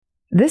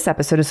This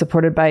episode is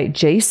supported by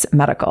Jase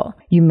Medical.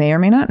 You may or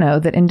may not know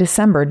that in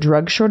December,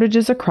 drug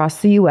shortages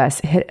across the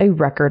U.S. hit a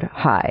record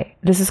high.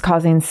 This is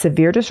causing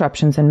severe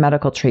disruptions in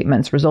medical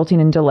treatments, resulting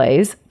in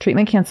delays,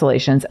 treatment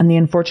cancellations, and the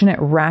unfortunate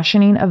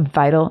rationing of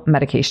vital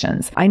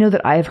medications. I know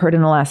that I have heard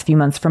in the last few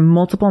months from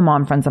multiple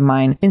mom friends of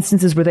mine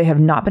instances where they have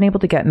not been able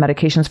to get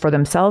medications for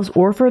themselves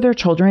or for their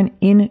children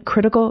in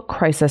critical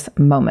crisis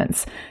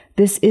moments.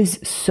 This is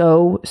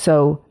so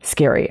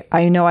scary.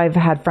 I know I've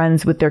had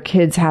friends with their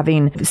kids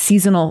having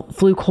seasonal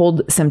flu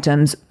cold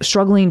symptoms,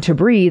 struggling to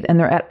breathe, and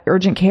they're at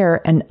urgent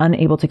care and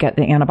unable to get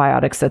the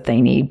antibiotics that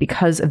they need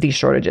because of these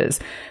shortages.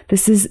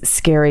 This is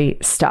scary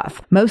stuff.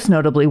 Most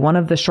notably, one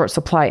of the short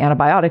supply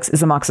antibiotics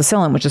is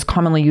amoxicillin, which is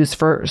commonly used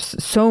for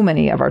so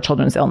many of our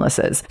children's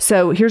illnesses.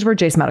 So here's where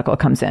Jase Medical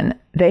comes in.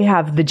 They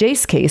have the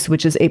Jase Case,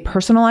 which is a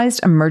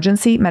personalized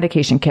emergency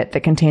medication kit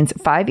that contains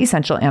 5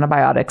 essential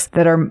antibiotics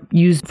that are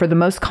used for the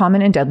most common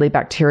and deadly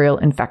bacterial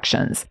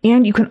infections.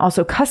 And you can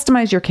also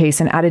customize your case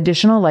and add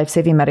additional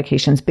life-saving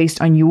medications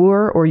based on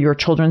your or your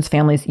children's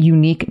family's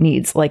unique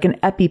needs, like an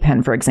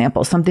EpiPen, for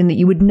example, something that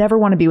you would never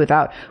want to be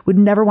without, would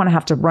never want to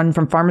have to run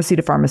from pharmacy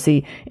to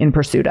pharmacy in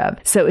pursuit of.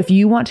 So if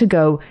you want to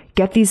go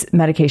get these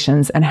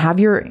medications and have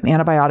your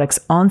antibiotics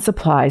on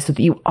supply so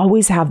that you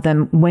always have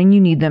them when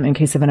you need them in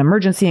case of an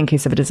emergency, in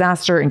case of a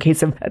disaster, in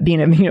case of being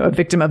a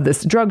victim of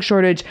this drug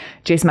shortage,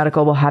 Jase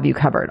Medical will have you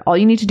covered. All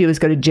you need to do is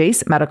go to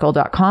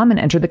jasemedical.com and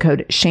enter the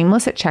code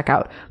shameless at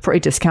checkout for a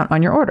discount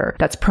on your order.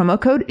 That's promo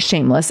code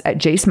shameless at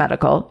Jase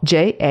Medical,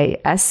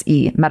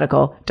 JASE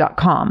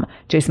medical.com,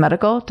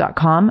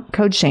 jasemedical.com,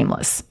 code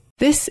shameless.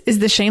 This is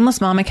the Shameless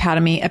Mom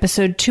Academy,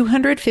 episode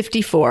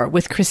 254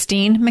 with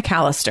Christine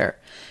McAlister.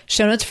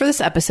 Show notes for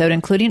this episode,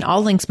 including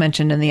all links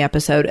mentioned in the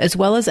episode, as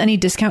well as any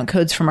discount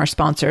codes from our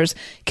sponsors,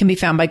 can be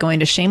found by going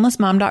to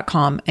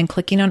shamelessmom.com and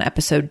clicking on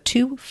episode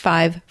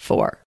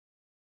 254.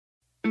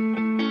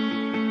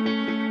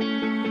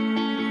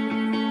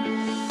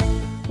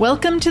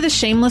 Welcome to the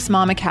Shameless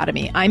Mom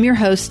Academy. I'm your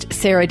host,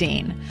 Sarah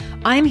Dean.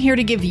 I'm here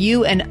to give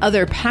you and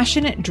other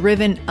passionate,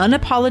 driven,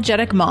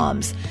 unapologetic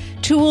moms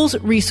tools,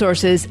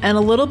 resources, and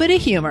a little bit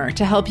of humor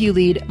to help you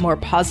lead more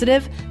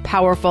positive,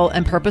 powerful,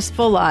 and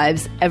purposeful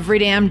lives every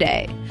damn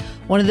day.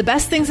 One of the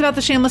best things about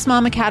the Shameless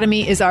Mom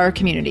Academy is our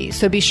community,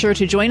 so be sure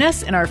to join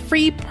us in our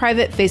free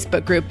private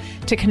Facebook group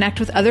to connect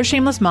with other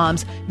shameless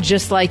moms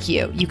just like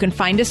you. You can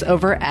find us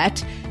over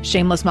at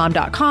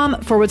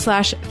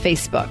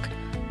shamelessmom.com/Facebook.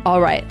 All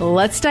right,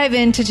 let's dive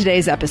into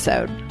today's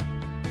episode.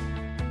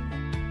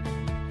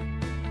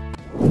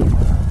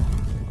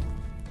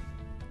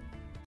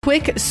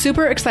 Quick,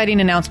 super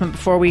exciting announcement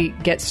before we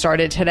get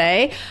started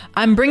today.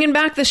 I'm bringing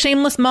back the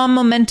Shameless Mom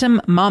Momentum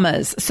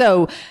Mamas.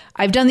 So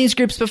I've done these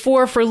groups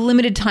before for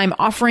limited time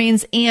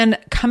offerings, and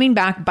coming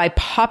back by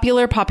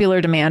popular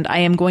demand, I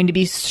am going to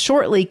be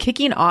shortly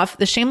kicking off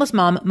the Shameless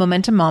Mom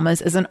Momentum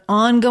Mamas as an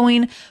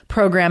ongoing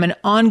program, an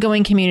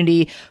ongoing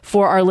community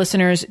for our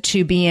listeners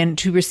to be in,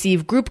 to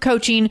receive group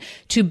coaching,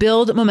 to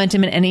build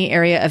momentum in any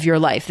area of your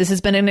life. This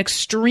has been an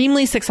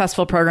extremely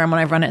successful program when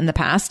I've run it in the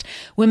past.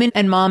 Women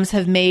and moms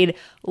have made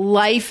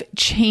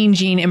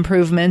life-changing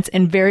improvements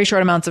in very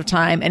short amounts of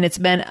time, and it's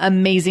been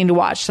amazing to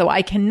watch. So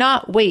I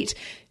cannot wait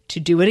to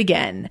do it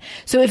again.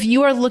 So if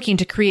you are looking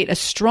to create a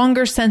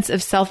stronger sense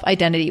of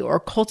self-identity or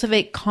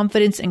cultivate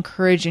confidence and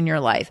courage in your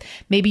life,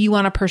 maybe you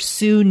want to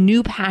pursue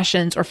new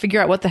passions or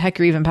figure out what the heck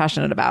you're even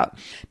passionate about.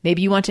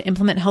 Maybe you want to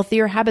implement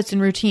healthier habits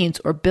and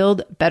routines or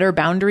build better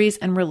boundaries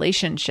and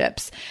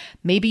relationships.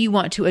 Maybe you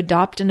want to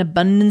adopt an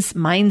abundance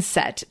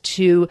mindset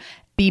to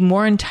be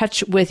more in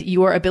touch with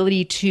your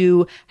ability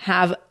to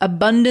have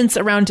abundance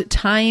around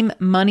time,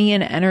 money,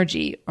 and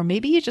energy. Or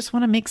maybe you just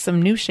want to make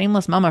some new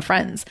Shameless Mama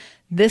friends.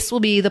 This will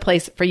be the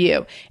place for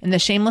you. In the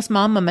Shameless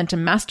Mom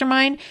Momentum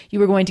Mastermind,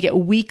 you are going to get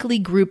weekly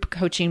group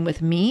coaching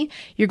with me.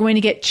 You're going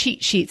to get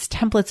cheat sheets,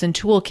 templates, and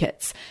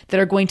toolkits that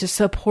are going to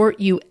support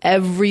you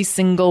every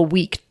single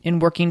week in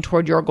working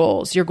toward your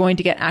goals. You're going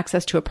to get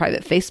access to a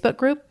private Facebook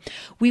group.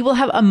 We will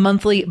have a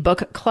monthly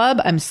book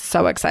club. I'm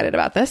so excited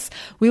about this.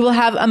 We will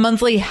have a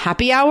monthly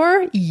happy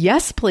hour.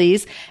 Yes,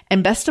 please.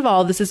 And best of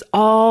all, this is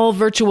all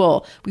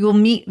virtual. We will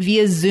meet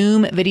via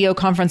Zoom video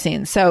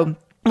conferencing. So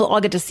we'll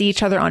all get to see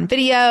each other on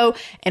video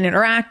and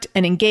interact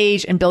and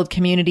engage and build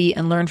community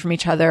and learn from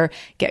each other,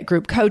 get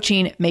group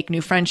coaching, make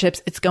new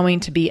friendships. It's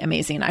going to be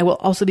amazing. I will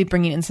also be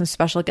bringing in some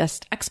special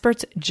guest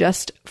experts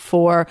just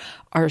for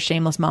our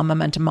Shameless Mom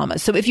Momentum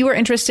Mamas. So if you are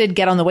interested,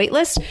 get on the wait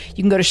list.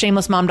 You can go to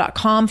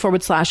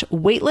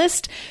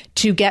shamelessmom.com/waitlist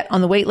to get on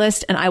the wait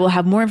list. And I will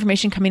have more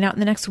information coming out in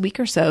the next week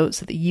or so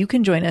that you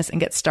can join us and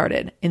get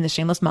started in the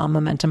Shameless Mom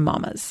Momentum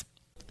Mamas.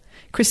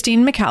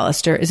 Christine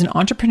McAlister is an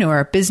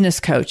entrepreneur, business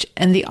coach,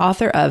 and the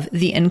author of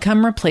The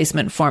Income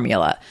Replacement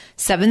Formula: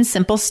 7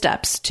 Simple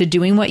Steps to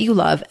Doing What You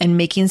Love and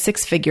Making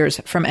 6 Figures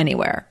from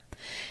Anywhere.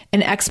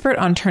 An expert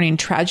on turning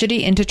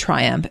tragedy into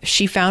triumph,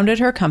 she founded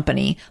her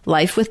company,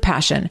 Life with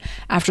Passion,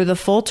 after the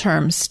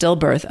full-term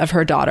stillbirth of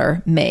her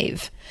daughter,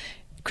 Maeve.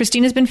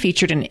 Christine has been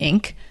featured in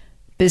Inc.,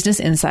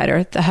 Business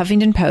Insider, The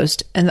Huffington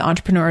Post, and the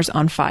Entrepreneurs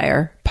on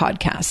Fire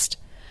podcast.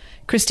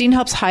 Christine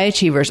helps high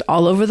achievers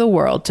all over the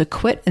world to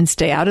quit and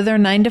stay out of their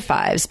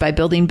 9-to-5s by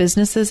building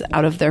businesses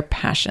out of their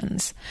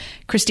passions.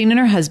 Christine and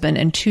her husband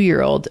and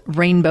 2-year-old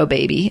rainbow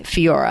baby,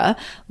 Fiora,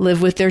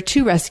 live with their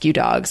 2 rescue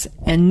dogs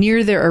and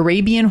near their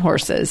Arabian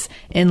horses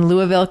in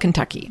Louisville,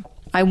 Kentucky.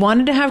 I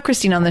wanted to have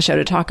Christine on the show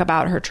to talk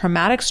about her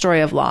traumatic story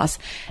of loss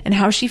and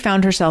how she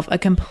found herself a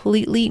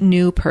completely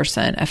new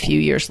person a few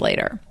years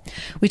later.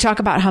 We talk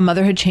about how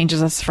motherhood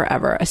changes us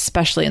forever,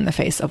 especially in the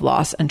face of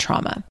loss and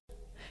trauma.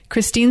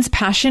 Christine's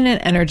passion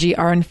and energy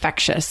are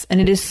infectious, and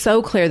it is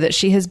so clear that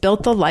she has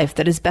built the life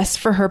that is best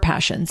for her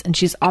passions, and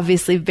she's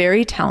obviously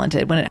very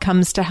talented when it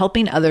comes to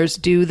helping others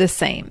do the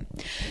same.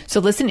 So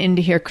listen in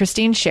to hear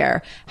Christine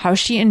share how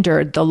she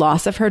endured the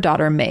loss of her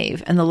daughter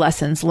Maeve and the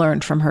lessons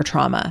learned from her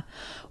trauma,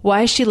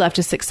 why she left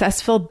a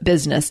successful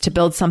business to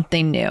build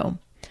something new,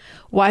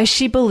 why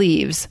she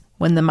believes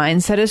when the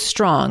mindset is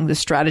strong, the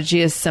strategy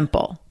is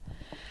simple,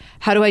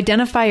 how to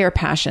identify your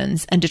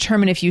passions and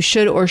determine if you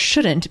should or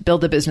shouldn't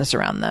build a business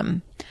around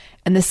them,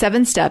 and the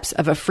 7 steps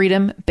of a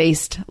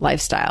freedom-based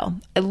lifestyle.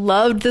 I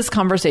loved this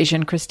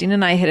conversation. Christine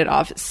and I hit it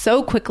off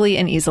so quickly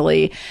and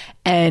easily,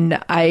 and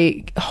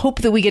I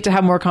hope that we get to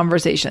have more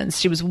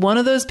conversations. She was one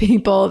of those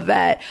people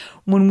that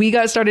when we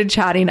got started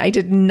chatting, I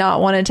did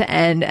not want it to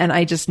end, and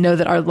I just know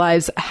that our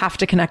lives have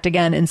to connect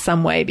again in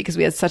some way because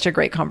we had such a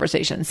great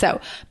conversation. So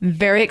I'm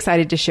very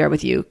excited to share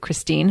with you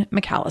Christine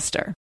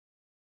McAlister.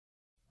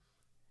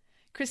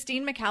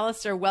 Christine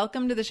McAlister,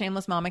 welcome to the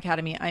Shameless Mom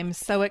Academy. I'm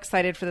so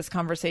excited for this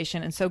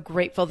conversation and so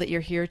grateful that you're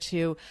here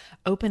to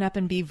open up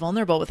and be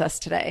vulnerable with us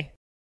today.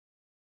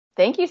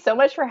 Thank you so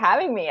much for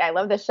having me. I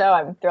love the show.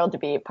 I'm thrilled to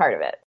be part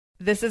of it.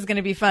 This is going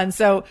to be fun.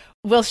 So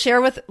we'll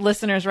share with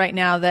listeners right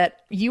now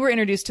that you were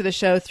introduced to the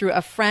show through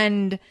a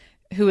friend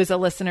who is a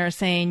listener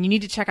saying, you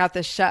need to check out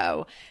this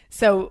show.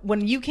 So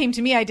when you came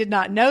to me, I did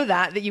not know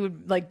that you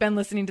would been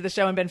listening to the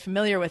show and been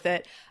familiar with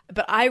it.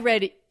 But I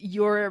read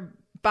your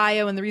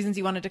bio and the reasons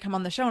you wanted to come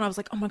on the show. And I was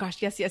like, oh my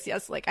gosh, yes.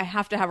 I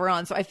have to have her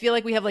on. So I feel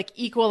like we have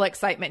equal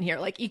excitement here,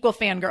 equal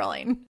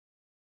fangirling.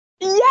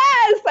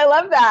 Yes, I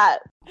love that.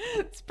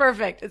 It's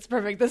perfect.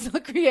 This will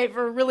create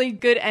for really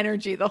good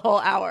energy the whole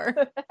hour.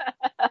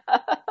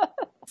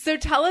 So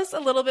tell us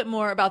a little bit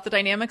more about the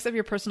dynamics of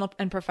your personal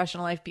and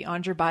professional life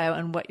beyond your bio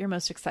and what you're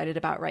most excited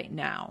about right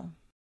now.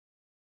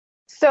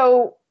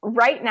 So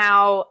right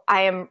now,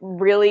 I am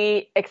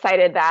really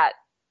excited that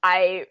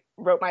I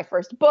wrote my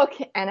first book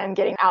and I'm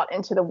getting out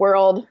into the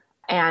world.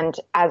 And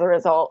as a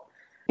result,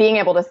 being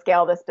able to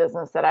scale this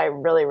business that I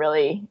really,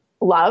 really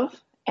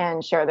love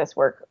and share this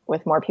work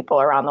with more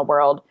people around the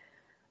world.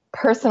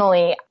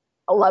 Personally,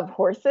 I love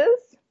horses.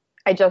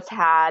 I just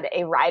had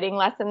a riding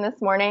lesson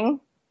this morning,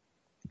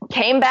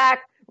 came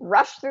back,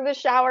 rushed through the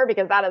shower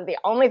because that is the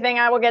only thing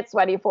I will get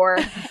sweaty for,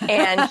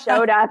 and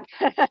showed up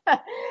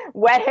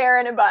wet hair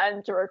in a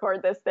bun to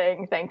record this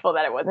thing. Thankful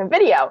that it wasn't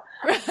video.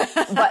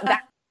 But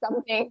that's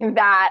something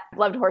that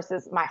loved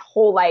horses my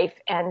whole life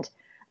and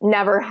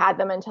never had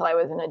them until I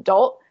was an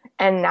adult,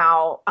 and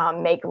now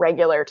make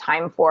regular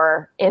time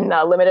for in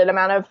the limited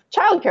amount of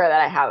childcare that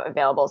I have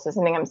available. So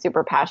something I'm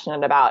super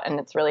passionate about, and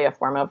it's really a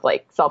form of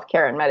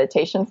self-care and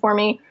meditation for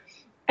me.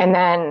 And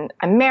then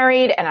I'm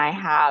married and I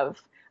have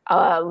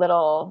a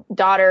little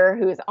daughter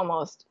who's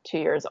almost 2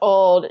 years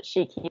old.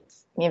 She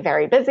keeps me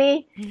very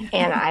busy,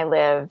 and I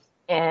live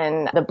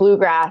in the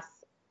bluegrass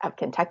of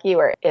Kentucky,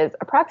 where it is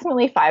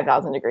approximately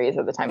 5,000 degrees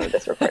at the time of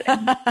this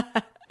recording.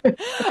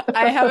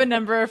 I have a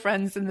number of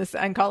friends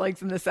and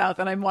colleagues in the South,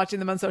 and I'm watching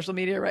them on social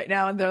media right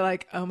now, and they're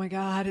like, oh my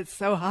God, it's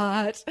so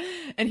hot.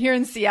 And here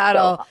in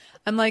Seattle,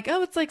 I'm like,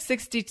 oh, it's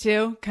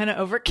 62, kind of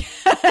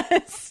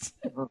overcast.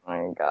 Oh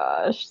my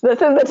gosh. This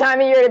is the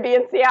time of year to be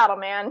in Seattle,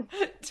 man.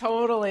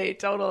 Totally.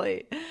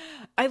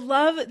 I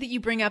love that you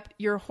bring up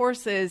your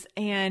horses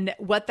and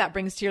what that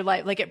brings to your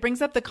life. It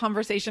brings up the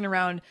conversation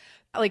around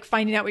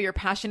finding out what you're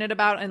passionate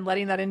about and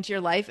letting that into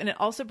your life. And it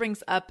also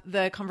brings up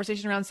the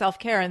conversation around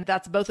self-care. And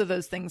that's both of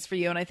those things for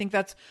you. And I think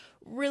that's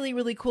really,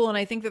 really cool. And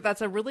I think that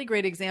that's a really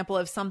great example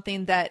of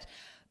something that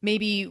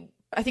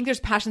I think there's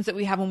passions that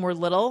we have when we're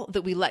little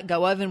that we let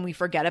go of and we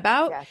forget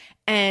about. Yes.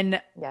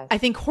 And yes. I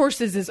think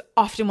horses is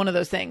often one of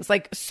those things.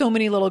 So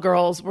many little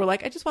girls were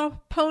I just want a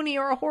pony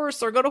or a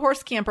horse or go to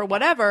horse camp or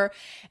whatever.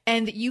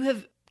 And you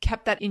have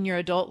kept that in your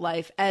adult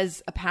life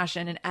as a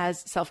passion and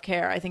as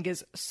self-care, I think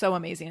is so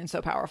amazing and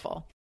so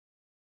powerful.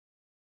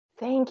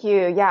 Thank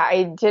you. Yeah,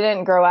 I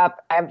didn't grow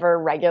up ever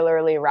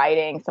regularly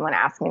riding. Someone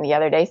asked me the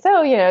other day,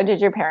 so, did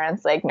your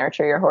parents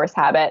nurture your horse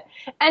habit?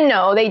 And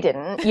no, they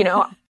didn't.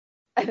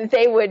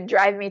 They would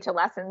drive me to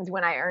lessons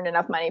when I earned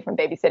enough money from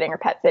babysitting or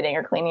pet sitting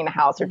or cleaning the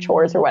house or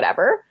chores or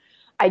whatever.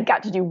 I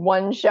got to do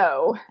one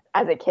show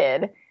as a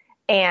kid,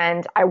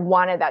 and I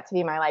wanted that to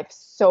be my life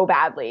so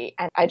badly.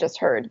 And I just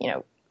heard,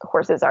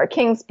 horses are a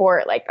king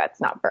sport. That's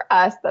not for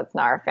us. That's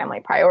not our family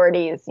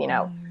priorities,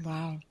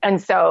 Wow.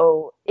 And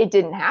so it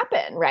didn't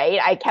happen, right?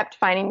 I kept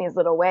finding these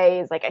little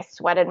ways. I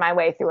sweated my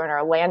way through an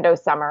Orlando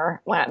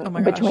summer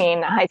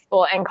between high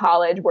school and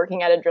college,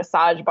 working at a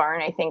dressage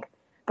barn. I think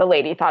the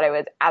lady thought I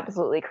was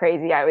absolutely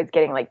crazy. I was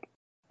getting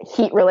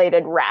heat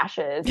related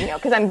rashes,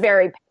 because I'm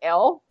very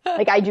pale.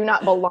 Like I do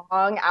not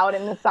belong out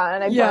in the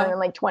sun. I burn in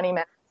like 20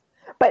 minutes.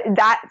 But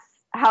that's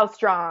how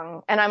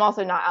strong. And I'm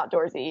also not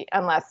outdoorsy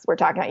unless we're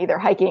talking about either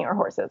hiking or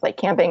horses, like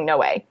camping, no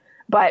way.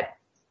 But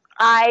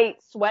I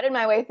sweated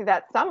my way through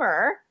that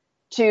summer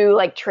to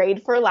like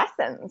trade for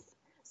lessons.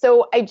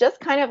 So I just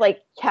kind of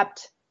like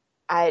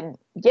I'd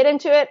get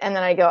into it and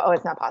then I go, oh,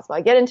 it's not possible.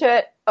 I get into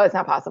it. Oh, it's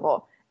not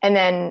possible. And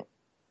then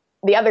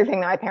the other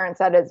thing that my parents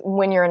said is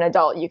when you're an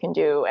adult, you can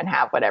do and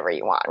have whatever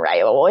you want,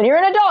 right? Well, when you're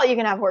an adult, you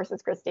can have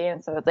horses,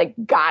 Christine. So it's like,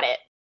 got it.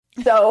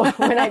 So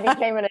when I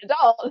became an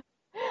adult,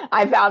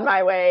 I found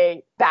my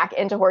way back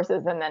into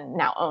horses and then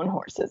now own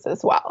horses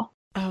as well.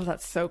 Oh,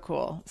 that's so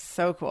cool.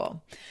 So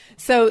cool.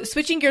 So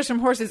switching gears from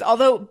horses,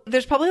 although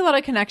there's probably a lot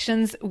of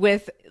connections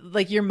with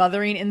like your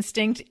mothering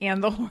instinct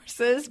and the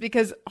horses,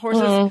 because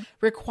horses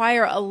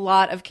require a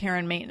lot of care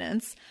and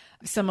maintenance,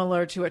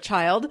 similar to a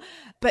child.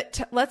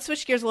 But let's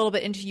switch gears a little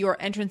bit into your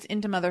entrance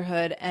into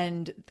motherhood.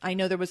 And I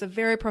know there was a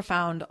very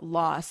profound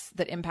loss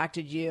that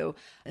impacted you.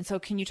 And so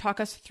can you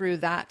talk us through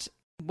that,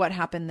 what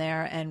happened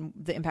there and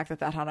the impact that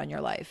that had on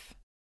your life?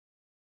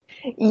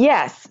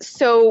 Yes.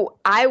 So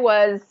I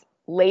was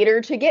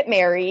later to get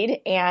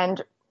married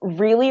and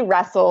really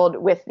wrestled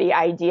with the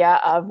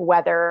idea of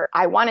whether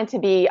I wanted to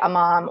be a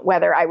mom,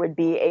 whether I would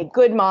be a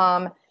good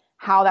mom,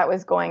 how that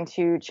was going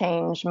to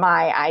change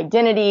my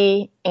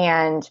identity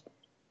and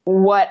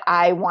what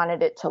I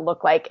wanted it to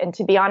look like. And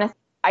to be honest,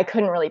 I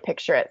couldn't really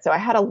picture it. So I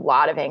had a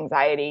lot of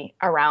anxiety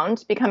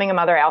around becoming a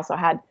mother. I also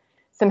had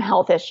some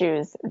health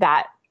issues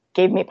that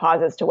gave me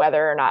pauses to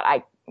whether or not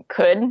I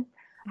could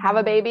have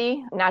a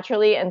baby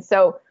naturally. And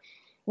so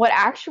what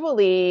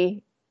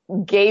actually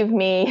gave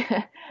me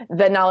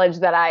the knowledge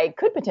that I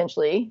could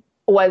potentially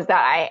was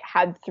that I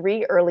had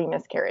 3 early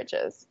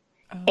miscarriages.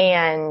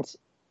 And,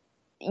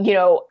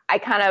 I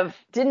kind of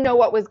didn't know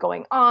what was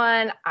going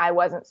on. I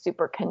wasn't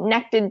super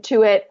connected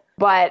to it,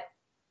 but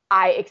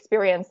I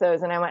experienced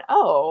those and I went,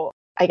 oh,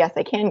 I guess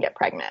I can get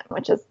pregnant,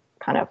 which is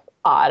kind of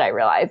odd, I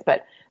realized.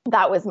 But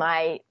that was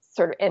my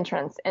sort of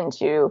entrance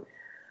into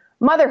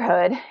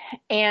motherhood.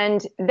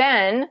 And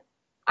then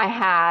I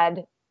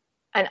had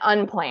an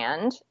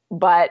unplanned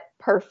but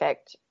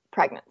perfect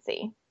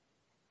pregnancy.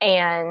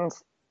 And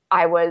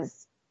I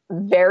was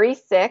very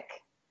sick.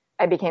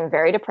 I became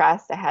very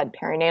depressed. I had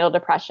perinatal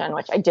depression,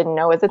 which I didn't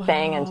know was a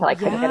thing until I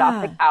couldn't get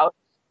off the couch.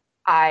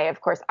 I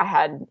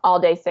had all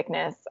day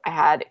sickness. I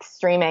had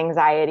extreme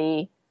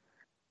anxiety.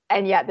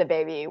 And yet the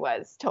baby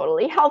was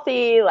totally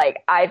healthy.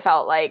 Like I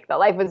felt like the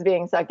life was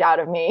being sucked out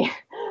of me,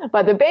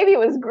 but the baby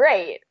was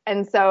great.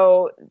 And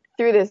so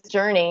through this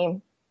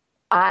journey,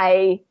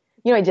 I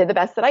did the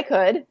best that I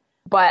could,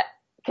 but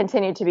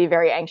continued to be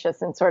very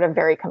anxious and sort of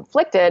very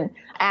conflicted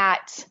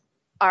at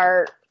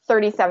our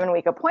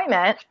 37-week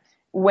appointment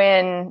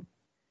when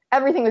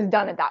everything was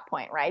done at that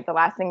point, right? The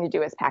last thing to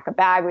do is pack a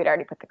bag. We'd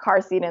already put the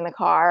car seat in the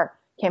car,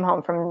 came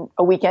home from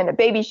a weekend of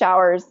baby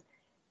showers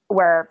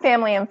where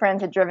family and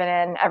friends had driven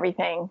in,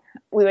 everything.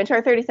 We went to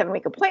our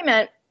 37-week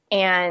appointment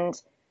and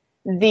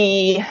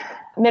the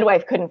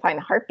midwife couldn't find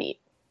the heartbeat.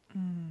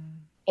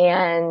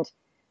 And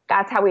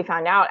that's how we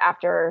found out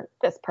after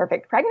this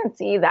perfect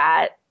pregnancy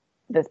that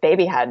this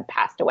baby had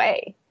passed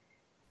away.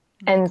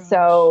 And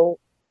so,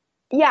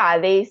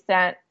 they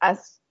sent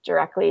us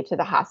directly to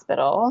the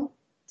hospital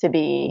to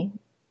be,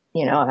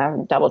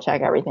 double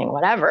check everything,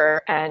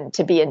 whatever, and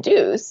to be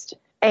induced.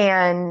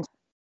 And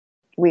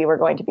we were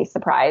going to be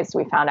surprised.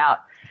 We found out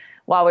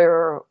while we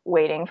were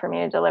waiting for me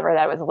to deliver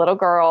that it was a little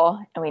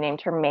girl, and we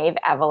named her Maeve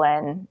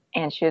Evelyn,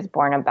 and she was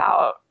born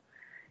about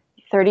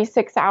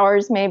 36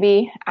 hours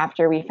maybe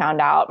after we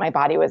found out. My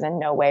body was in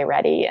no way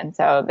ready. And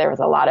so there was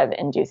a lot of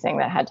inducing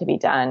that had to be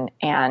done.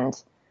 And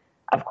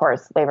of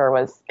course, labor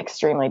was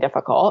extremely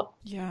difficult.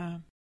 Yeah.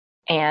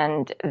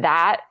 And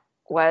that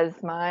was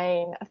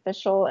my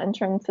official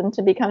entrance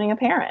into becoming a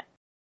parent.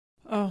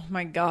 Oh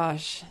my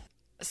gosh.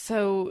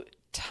 So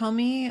tell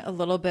me a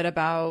little bit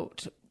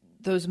about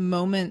those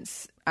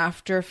moments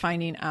after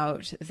finding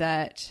out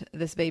that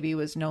this baby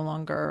was no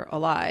longer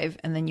alive,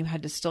 and then you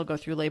had to still go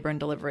through labor and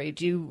delivery.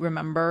 Do you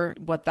remember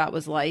what that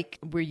was like?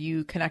 Were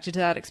you connected to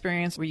that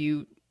experience? Were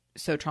you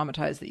so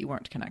traumatized that you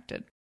weren't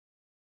connected?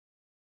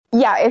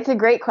 Yeah, it's a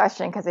great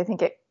question because I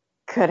think it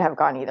could have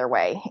gone either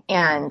way.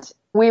 And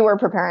we were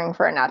preparing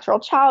for a natural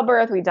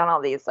childbirth. We'd done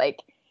all these like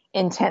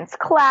intense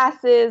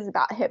classes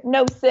about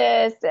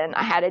hypnosis, and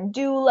I had a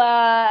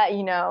doula,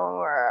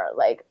 or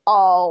like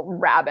all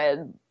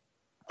rabid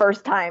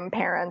first-time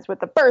parents with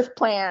the birth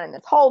plan and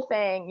this whole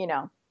thing,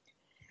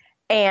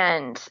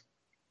 And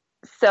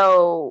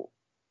so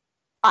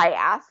I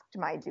asked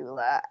my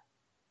doula,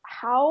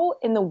 how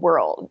in the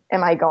world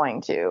am I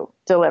going to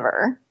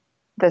deliver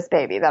this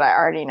baby that I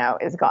already know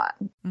is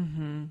gone?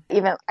 Mm-hmm.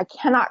 Even I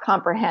cannot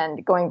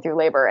comprehend going through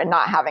labor and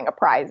not having a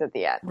prize at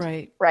the end.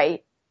 Right.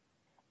 Right.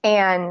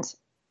 And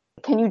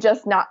can you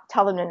just not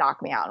tell them to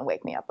knock me out and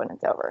wake me up when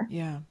it's over?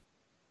 Yeah.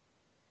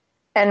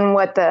 And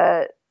what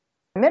the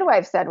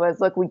midwife said was,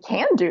 look, we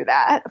can do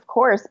that, of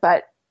course,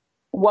 but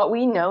what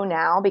we know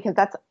now, because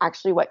that's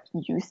actually what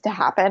used to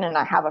happen. And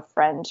I have a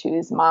friend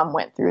whose mom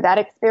went through that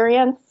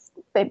experience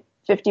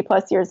 50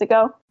 plus years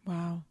ago.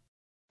 Wow.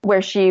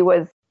 Where she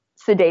was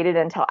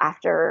sedated until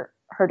after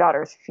her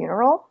daughter's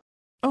funeral.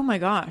 Oh my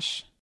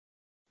gosh.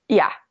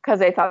 Yeah, because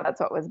they thought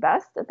that's what was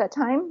best at that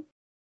time.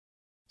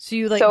 So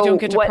you don't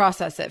get to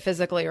process it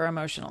physically or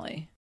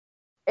emotionally.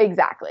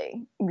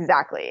 Exactly.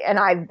 And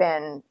I've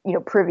been,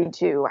 privy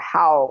to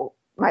how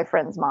my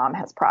friend's mom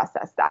has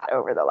processed that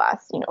over the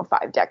last,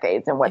 5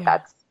 decades and what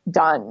that's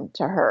done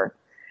to her.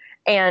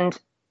 And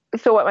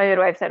so what my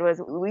midwife said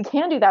was, we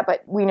can do that,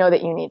 but we know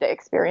that you need to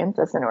experience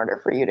this in order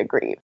for you to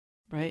grieve.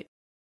 Right.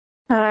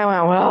 And I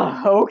went,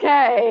 well,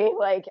 okay.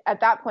 Like at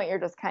that point, you're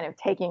just kind of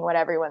taking what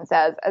everyone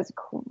says, as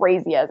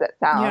crazy as it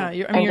sounds.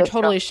 Yeah. You're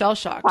totally shell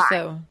shocked.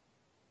 So.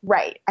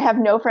 Right. I have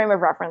no frame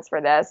of reference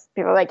for this.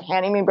 People are like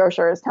handing me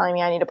brochures, telling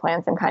me I need to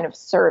plan some kind of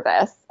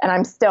service. And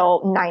I'm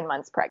still 9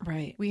 months pregnant.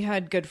 Right. We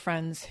had good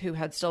friends who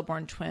had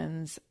stillborn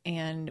twins.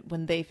 And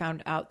when they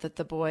found out that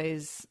the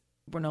boys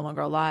were no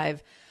longer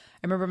alive,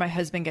 I remember my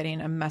husband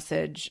getting a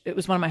message. It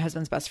was one of my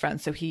husband's best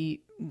friends. So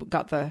he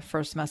got the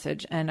first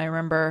message. And I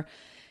remember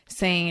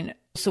saying,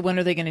 so when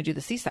are they going to do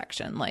the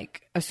C-section?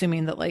 Like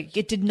assuming that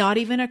it did not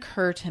even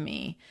occur to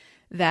me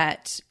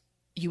that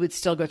you would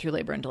still go through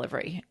labor and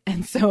delivery.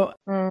 And so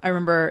I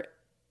remember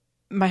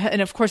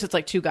and of course it's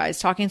like two guys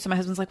talking. So my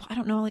husband's like, well, I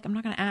don't know. I'm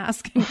not going to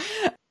ask.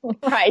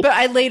 Right. But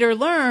I later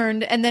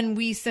learned. And then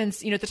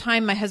since, at the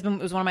time my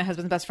husband was one of my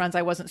husband's best friends,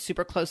 I wasn't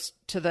super close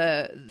to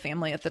the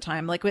family at the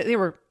time. They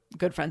were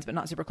good friends, but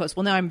not super close.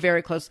 Well, now I'm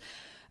very close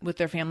with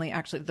their family.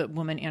 Actually, the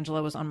woman,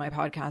 Angela, was on my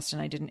podcast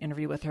and I did an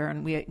interview with her,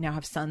 and we now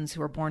have sons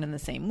who were born in the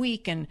same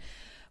week and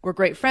we're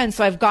great friends.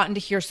 So I've gotten to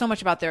hear so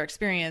much about their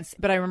experience,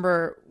 but I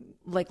remember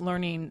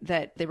learning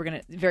that they were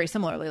going to, very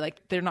similarly,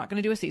 they're not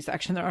going to do a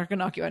C-section. They're not going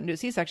to knock you out and do a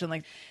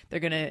C-section. They're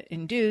going to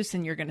induce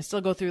and you're going to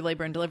still go through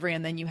labor and delivery.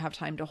 And then you have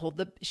time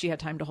to she had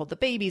time to hold the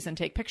babies and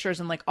take pictures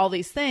and all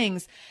these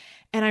things.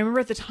 And I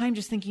remember at the time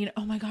just thinking,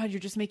 oh my God, you're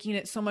just making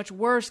it so much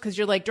worse because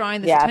you're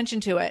drawing this attention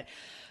to it.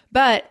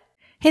 But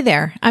hey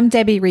there, I'm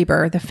Debbie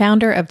Reber, the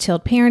founder of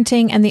Tilt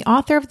Parenting and the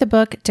author of the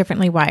book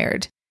Differently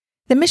Wired.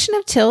 The mission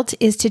of Tilt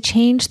is to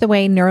change the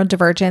way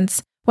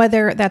neurodivergence,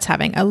 whether that's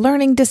having a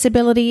learning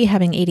disability,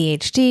 having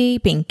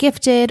ADHD, being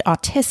gifted,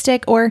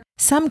 autistic, or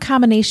some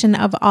combination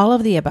of all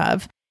of the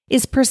above,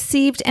 is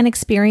perceived and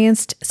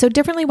experienced so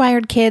differently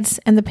wired kids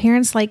and the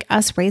parents like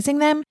us raising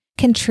them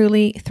can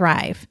truly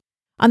thrive.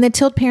 On the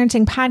Tilt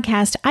Parenting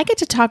podcast, I get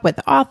to talk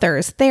with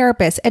authors,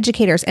 therapists,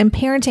 educators, and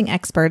parenting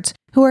experts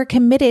who are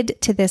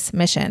committed to this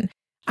mission.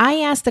 I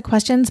ask the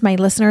questions my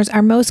listeners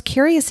are most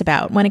curious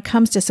about when it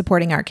comes to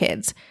supporting our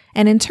kids.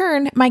 And in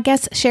turn, my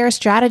guests share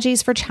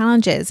strategies for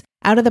challenges,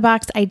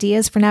 out-of-the-box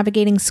ideas for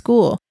navigating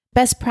school,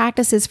 best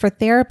practices for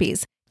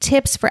therapies,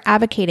 tips for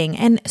advocating,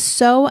 and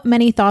so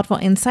many thoughtful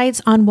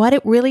insights on what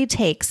it really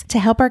takes to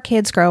help our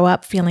kids grow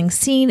up feeling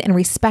seen and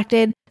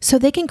respected so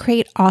they can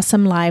create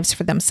awesome lives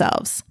for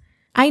themselves.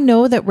 I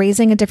know that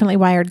raising a differently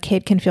wired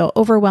kid can feel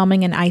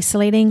overwhelming and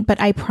isolating,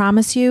 but I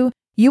promise you,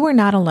 you are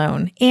not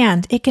alone,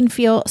 and it can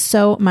feel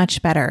so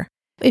much better.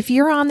 If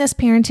you're on this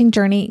parenting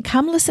journey,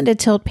 come listen to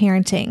Tilt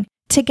Parenting.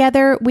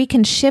 Together, we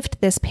can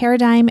shift this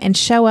paradigm and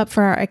show up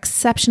for our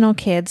exceptional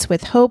kids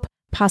with hope,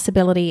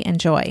 possibility, and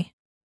joy.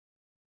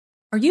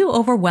 Are you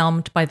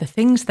overwhelmed by the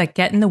things that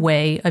get in the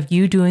way of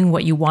you doing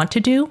what you want to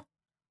do?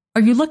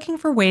 Are you looking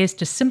for ways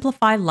to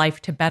simplify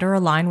life to better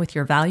align with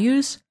your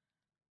values?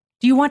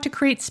 Do you want to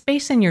create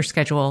space in your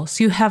schedule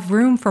so you have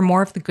room for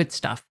more of the good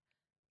stuff?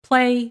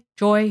 Play,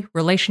 joy,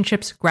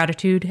 relationships,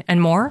 gratitude,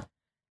 and more?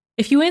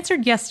 If you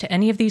answered yes to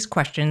any of these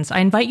questions, I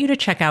invite you to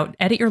check out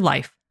Edit Your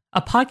Life,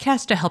 a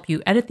podcast to help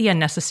you edit the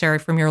unnecessary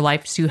from your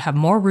life so you have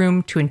more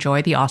room to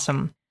enjoy the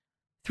awesome.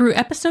 Through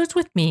episodes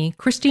with me,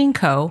 Christine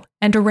Coe,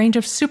 and a range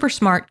of super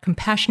smart,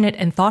 compassionate,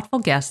 and thoughtful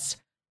guests,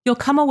 you'll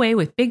come away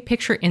with big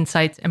picture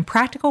insights and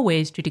practical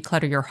ways to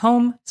declutter your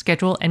home,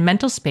 schedule, and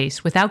mental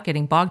space without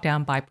getting bogged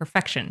down by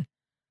perfection.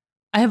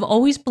 I have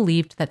always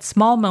believed that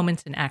small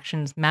moments and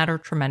actions matter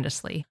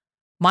tremendously.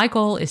 My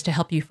goal is to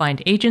help you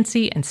find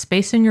agency and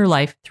space in your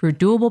life through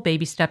doable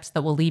baby steps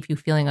that will leave you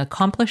feeling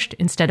accomplished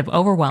instead of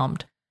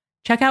overwhelmed.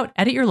 Check out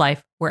Edit Your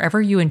Life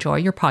wherever you enjoy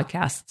your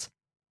podcasts.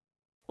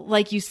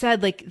 Like you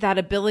said, that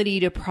ability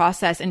to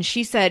process. And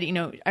she said,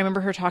 I remember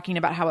her talking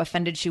about how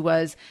offended she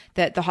was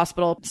that the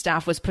hospital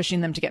staff was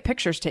pushing them to get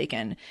pictures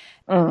taken.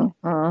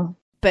 Mm-hmm.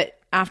 But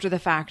after the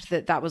fact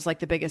that was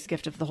the biggest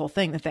gift of the whole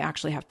thing, that they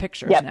actually have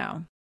pictures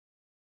now.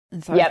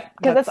 And so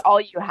because that's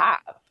all you have,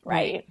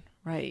 right?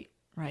 Right.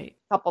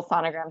 A couple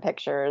sonogram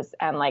pictures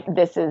and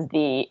this is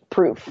the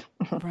proof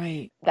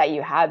right that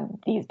you had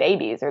these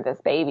babies or this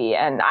baby.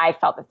 And I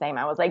felt the same.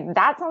 I was like,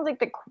 that sounds like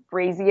the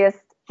craziest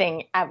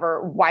thing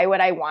ever. Why would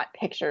I want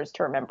pictures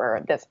to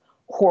remember this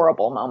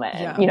horrible moment?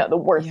 Yeah. The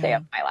worst day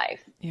of my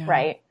life. Yeah.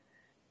 Right.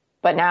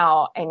 But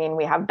now,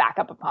 we have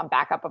backup upon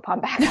backup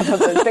upon backup of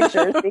those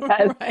pictures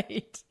because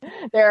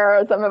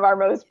they're some of our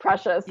most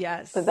precious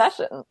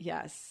possessions.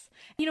 Yes.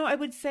 I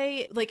would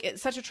say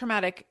it's such a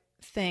traumatic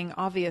thing,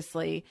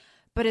 obviously,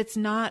 but it's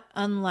not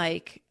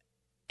unlike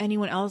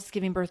anyone else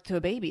giving birth to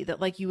a baby, that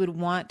like you would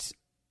want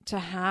to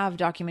have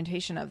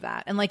documentation of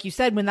that. And like you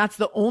said, when that's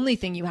the only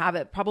thing you have,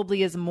 it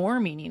probably is more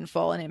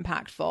meaningful and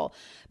impactful.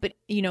 But,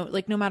 you know,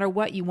 like no matter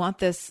what, you want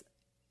this,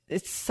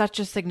 it's such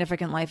a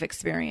significant life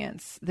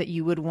experience that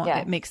you would want,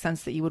 it makes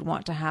sense that you would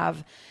want to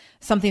have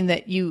something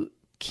that you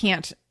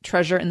can't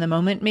treasure in the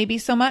moment maybe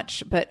so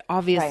much, but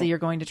obviously you're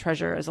going to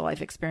treasure as a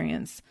life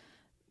experience,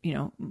 you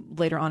know,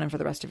 later on and for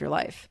the rest of your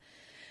life.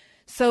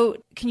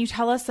 So can you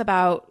tell us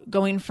about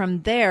going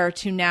from there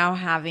to now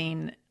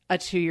having a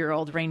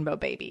 2-year-old rainbow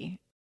baby?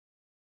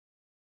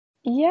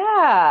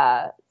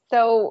 Yeah.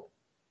 So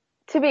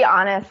to be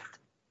honest,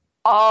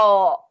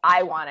 all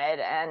I wanted,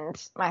 and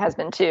my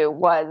husband too,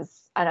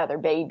 was another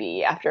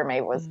baby after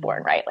Maeve was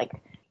born, right? Like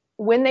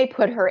when they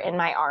put her in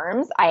my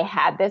arms, I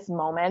had this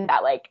moment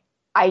that like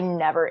I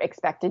never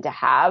expected to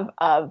have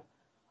of,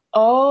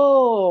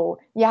 oh,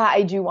 yeah,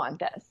 I do want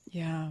this.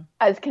 Yeah.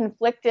 As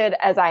conflicted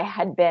as I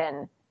had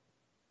been,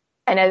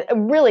 and as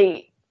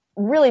really,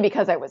 really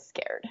because I was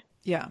scared.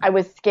 Yeah. I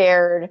was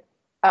scared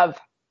of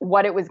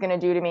what it was going to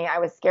do to me. I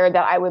was scared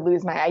that I would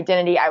lose my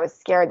identity. I was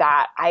scared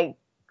that I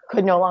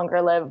could no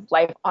longer live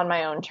life on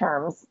my own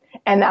terms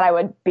and that I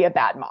would be a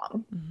bad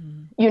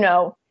mom, you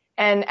know?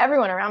 And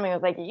everyone around me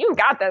was like, you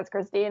got this,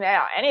 Christine.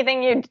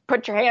 Anything you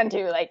put your hand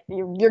to, like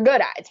you're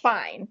good at, it's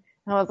fine.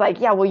 And I was like,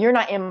 yeah, well, you're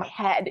not in my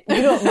head.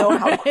 You don't know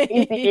how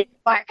crazy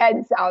my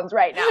head sounds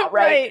right now.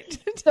 Right.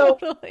 So,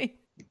 Totally.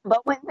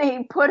 but when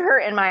they put her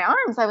in my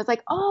arms, I was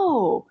like,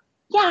 oh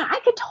yeah, I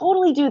could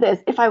totally do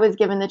this if I was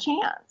given the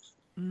chance.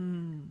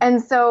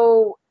 And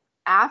so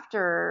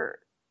after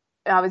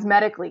I was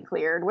medically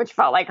cleared, which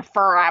felt like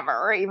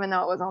forever, even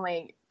though it was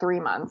only 3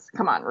 months.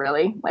 Come on,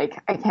 really?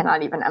 Like, I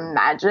cannot even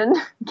imagine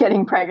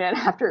getting pregnant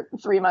after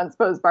 3 months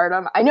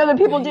postpartum. I know that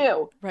people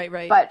do.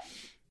 Right. But,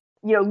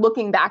 you know,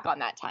 looking back on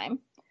that time.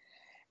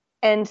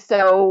 And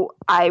so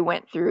I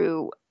went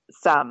through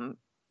some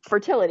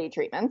fertility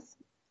treatments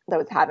that I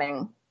was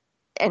having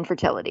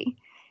infertility.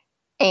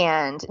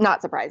 And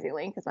not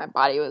surprisingly, because my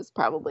body was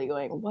probably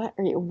going,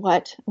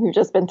 what? We've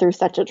just been through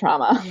such a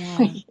trauma.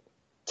 Yeah.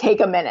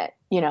 Take a minute,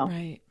 you know.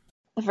 Right.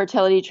 The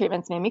fertility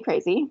treatments made me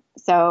crazy.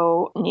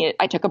 So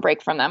I took a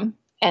break from them.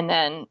 And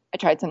then I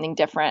tried something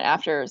different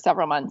after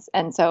several months.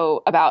 And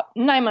so about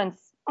 9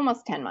 months,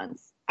 almost 10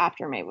 months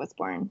after Maeve was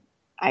born,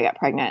 I got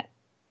pregnant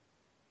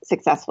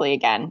successfully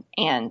again.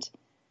 And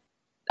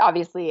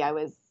obviously I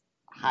was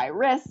high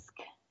risk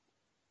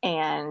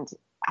and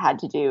had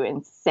to do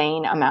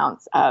insane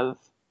amounts of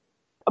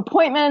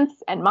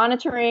appointments and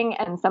monitoring.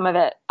 And some of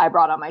it I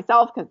brought on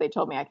myself because they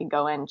told me I could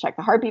go in and check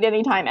the heartbeat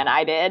anytime. And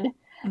I did.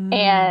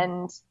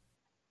 And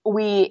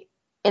we,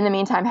 in the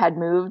meantime, had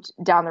moved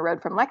down the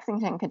road from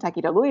Lexington,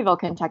 Kentucky to Louisville,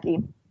 Kentucky.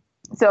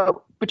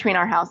 So between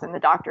our house and the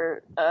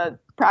doctor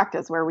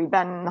practice where we'd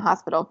been in the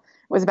hospital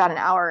was about an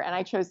hour. And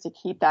I chose to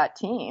keep that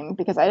team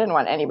because I didn't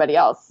want anybody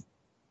else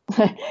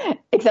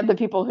except the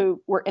people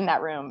who were in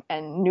that room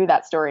and knew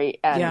that story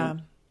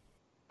and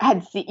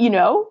had seen, you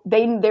know,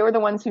 they were the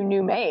ones who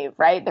knew Maeve,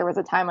 right? There was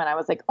a time when I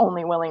was like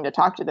only willing to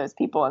talk to those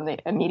people in the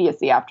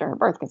immediacy after her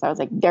birth because I was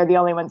like, they're the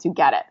only ones who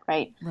get it,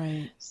 right?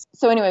 Right.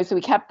 So anyway, so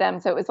we kept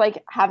them. So it was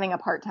like having a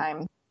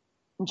part-time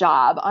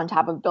job on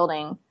top of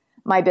building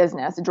my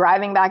business,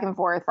 driving back and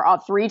forth for all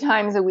 3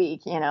 times a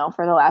week, you know,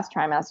 for the last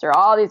trimester,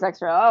 all these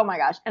extra, oh my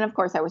gosh. And of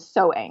course I was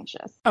so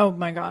anxious. Oh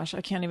my gosh.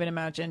 I can't even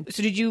imagine.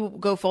 So did you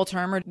go full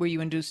term or were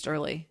you induced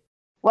early?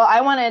 Well,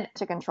 I wanted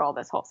to control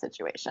this whole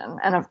situation.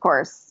 And of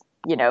course,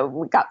 you know,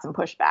 we got some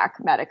pushback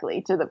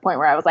medically to the point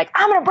where I was like,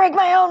 I'm going to break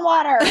my own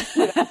water.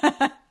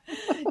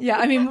 Yeah.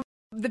 I mean,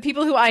 the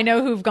people who I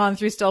know who've gone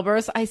through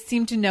stillbirths, I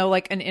seem to know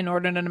like an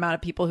inordinate amount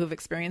of people who've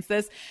experienced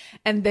this.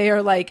 And they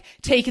are like,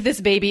 take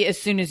this baby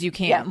as soon as you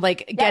can,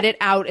 like get it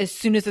out as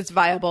soon as it's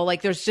viable.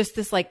 Like there's just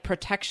this like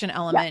protection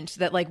element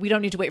that like, we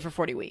don't need to wait for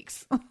 40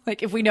 weeks.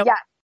 Like if we know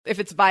if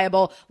it's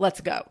viable,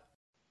 let's go.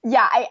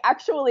 Yeah. I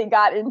actually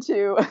got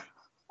into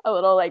a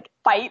little like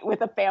fight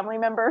with a family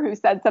member who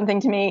said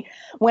something to me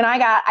when I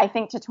got, I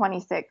think, to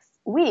 26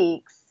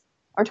 weeks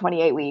or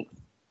 28 weeks.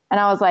 And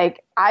I was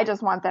like, I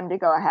just want them to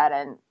go ahead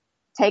and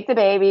take the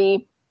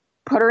baby,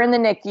 put her in the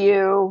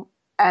NICU.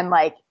 And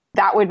like,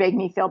 that would make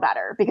me feel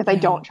better because I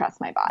don't trust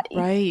my body.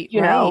 Right.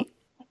 You know?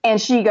 And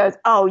she goes,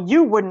 oh,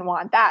 you wouldn't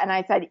want that. And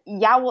I said,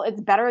 yeah, well,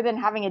 it's better than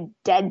having a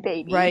dead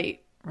baby. Right.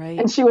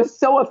 And she was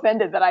so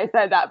offended that I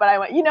said that. But I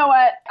went, you know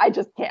what? I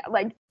just can't.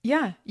 Like,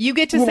 yeah, you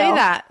get to say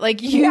that.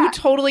 Like you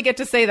totally get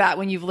to say that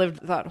when you've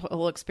lived that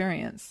whole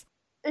experience.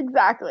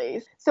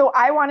 Exactly. So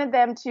I wanted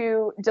them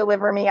to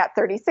deliver me at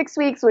 36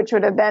 weeks, which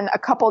would have been a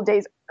couple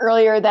days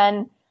earlier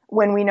than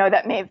when we know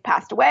that Maeve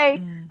passed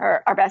away,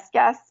 or our best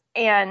guess.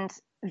 And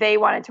they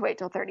wanted to wait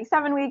till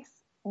 37 weeks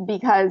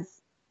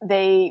because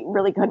they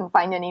really couldn't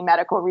find any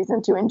medical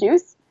reason to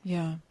induce.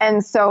 Yeah.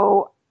 And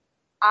so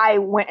I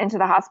went into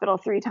the hospital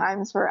 3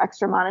 times for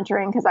extra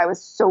monitoring because I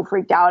was so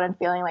freaked out and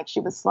feeling like she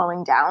was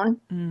slowing down.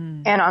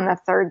 And on the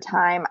 3rd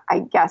time, I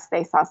guess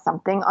they saw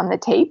something on the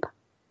tape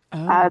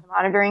the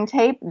monitoring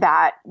tape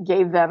that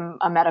gave them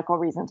a medical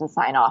reason to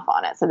sign off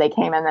on it. So they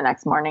came in the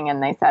next morning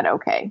and they said,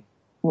 okay,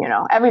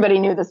 everybody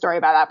knew the story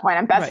by that point.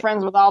 I'm best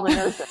friends with all the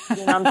nurses.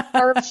 I'm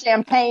served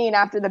champagne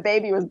after the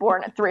baby was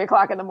born at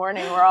 3:00 in the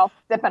morning. We're all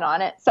sipping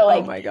on it. So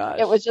oh my gosh,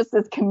 it was just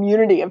this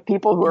community of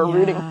people who were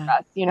rooting for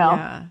us,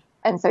 Yeah.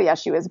 And so,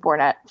 she was born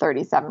at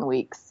 37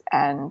 weeks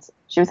and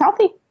she was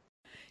healthy.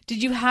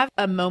 Did you have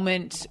a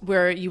moment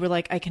where you were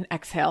like, I can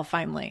exhale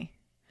finally?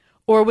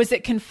 Or was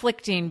it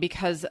conflicting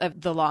because of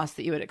the loss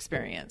that you had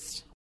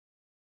experienced?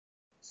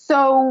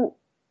 So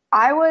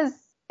I was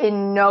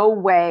in no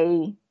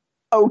way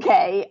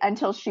okay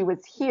until she was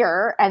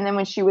here. And then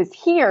when she was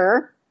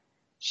here,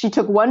 she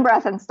took one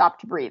breath and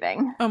stopped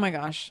breathing. Oh my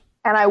gosh.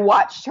 And I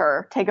watched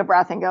her take a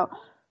breath and go,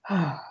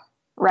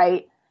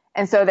 right?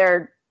 And so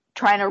they're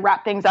trying to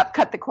wrap things up,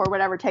 cut the cord,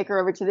 whatever, take her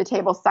over to the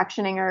table,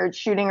 suctioning her,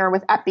 shooting her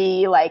with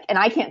epi, and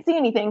I can't see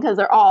anything because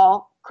they're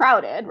all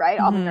crowded, right?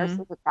 All the nurses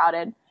are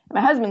crowded.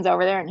 My husband's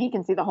over there and he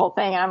can see the whole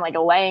thing. And I'm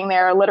laying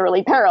there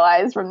literally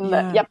paralyzed from the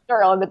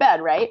epidural in the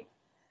bed, right?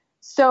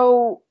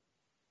 So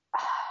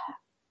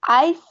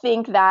I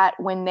think that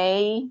when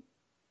they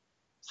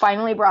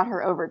finally brought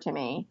her over to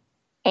me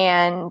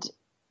and,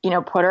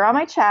 put her on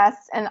my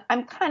chest, and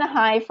I'm kind of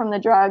high from the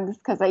drugs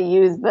because I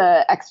use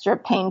the extra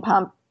pain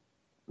pump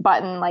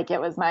button like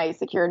it was my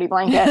security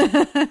blanket.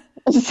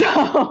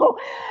 So,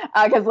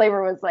 because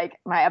labor was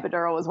my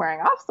epidural was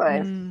wearing off, so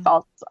I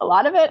felt a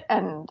lot of it,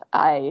 and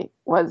I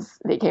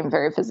became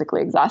very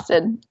physically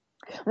exhausted. And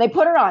they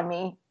put her on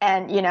me,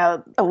 and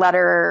let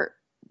her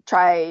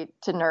try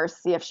to nurse,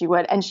 see if she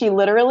would, and she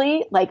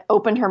literally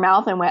opened her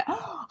mouth and went,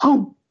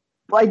 oh,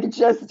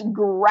 just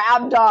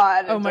grabbed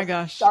on. Oh my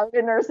gosh!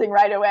 Started nursing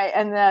right away,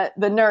 and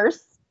the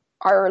nurse,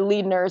 our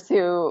lead nurse,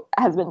 who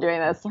has been doing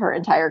this her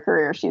entire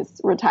career, she's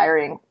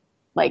retiring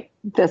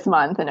this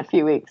month in a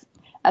few weeks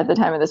at the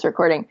time of this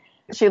recording.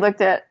 She looked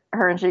at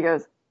her and she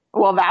goes,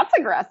 well, that's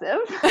aggressive.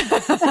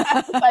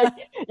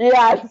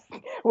 Yes,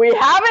 we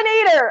have an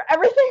eater.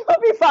 Everything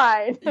will be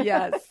fine.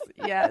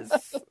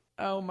 Yes.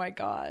 Oh my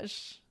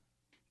gosh.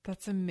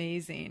 That's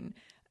amazing.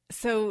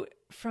 So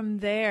from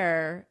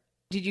there,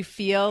 did you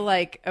feel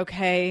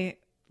okay,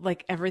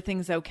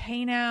 everything's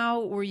okay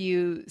now? Were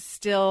you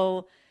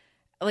still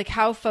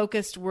how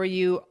focused were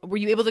you? Were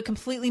you able to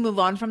completely move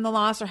on from the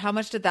loss, or how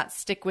much did that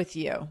stick with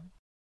you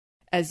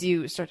as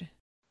you started?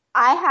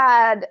 I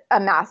had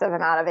a massive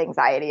amount of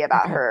anxiety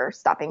about her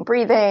stopping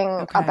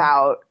breathing,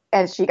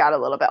 and she got a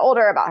little bit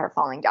older, about her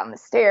falling down the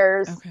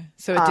stairs. Okay.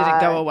 So it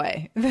didn't go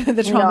away.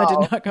 The trauma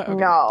did not go away.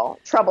 No.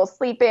 Trouble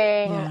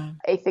sleeping. Yeah.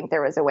 I think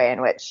there was a way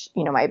in which,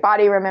 my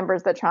body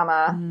remembers the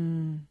trauma.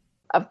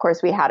 Of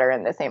course, we had her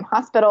in the same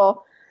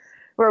hospital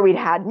where we'd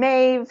had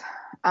Maeve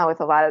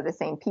with a lot of the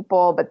same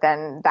people, but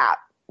then that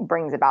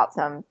brings about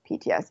some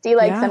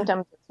PTSD-like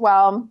symptoms as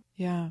well.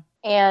 Yeah.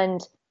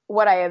 And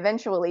what I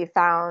eventually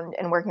found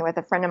in working with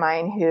a friend of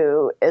mine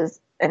who is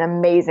an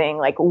amazing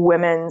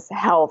women's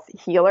health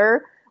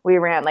healer, we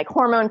ran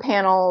hormone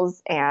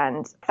panels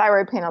and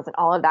thyroid panels and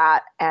all of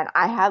that. And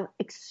I have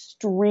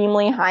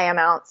extremely high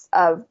amounts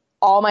of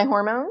all my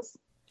hormones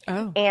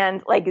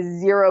and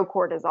zero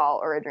cortisol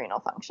or adrenal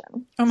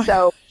function.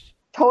 So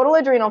total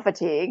adrenal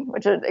fatigue,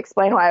 which would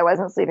explain why I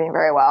wasn't sleeping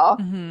very well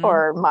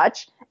or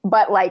much.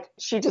 But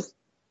she just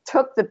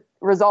took the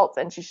results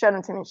and she showed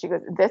them to me and she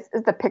goes, this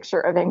is the picture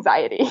of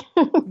anxiety.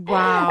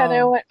 Wow. And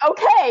I went,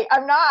 okay,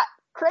 I'm not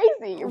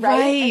crazy,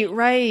 right?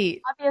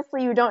 Right.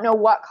 Obviously you don't know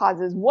what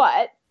causes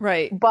what.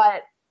 Right.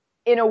 But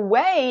in a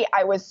way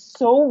I was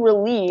so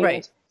relieved.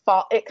 Right.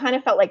 It kind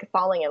of felt like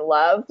falling in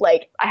love.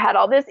 I had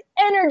all this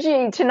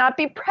energy to not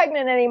be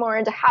pregnant anymore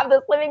and to have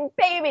this living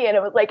baby. And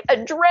it was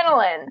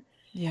adrenaline.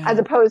 Yeah. As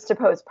opposed to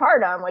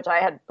postpartum, which I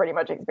had pretty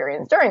much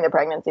experienced during the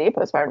pregnancy,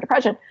 postpartum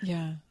depression.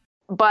 Yeah.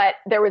 But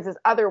there was this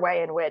other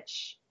way in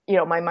which,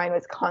 my mind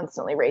was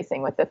constantly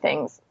racing with the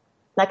things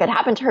that could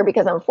happen to her,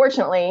 because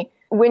unfortunately,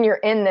 when you're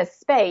in this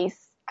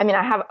space, I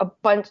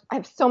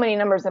have so many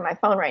numbers in my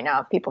phone right now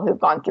of people who've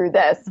gone through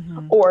this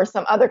or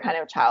some other kind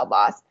of child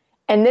loss.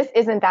 And this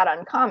isn't that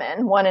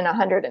uncommon, 1 in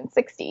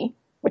 160,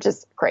 which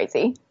is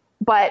crazy.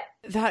 But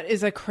that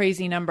is a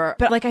crazy number.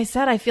 But like I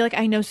said, I feel like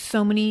I know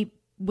so many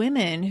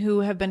women who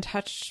have been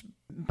touched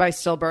by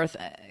stillbirth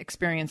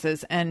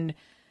experiences, and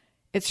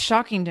it's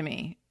shocking to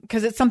me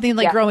because it's something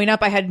growing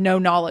up I had no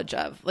knowledge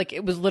of.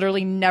 It was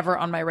literally never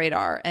on my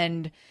radar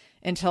and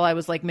until I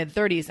was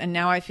mid-30s, and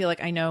now I feel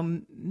like I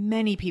know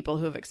many people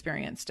who have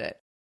experienced it.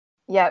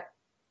 Yep.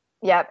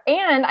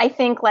 And I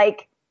think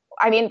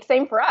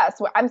same for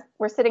us.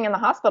 We're sitting in the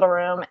hospital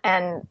room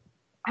and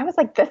I was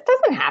like, this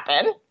doesn't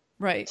happen.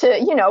 Right.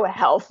 To,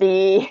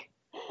 healthy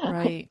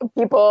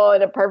people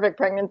in a perfect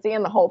pregnancy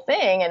and the whole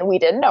thing. And we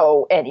didn't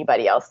know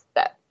anybody else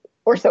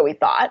or so we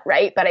thought,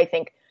 right? But I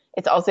think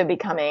it's also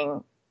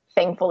becoming,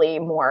 thankfully,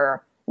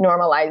 more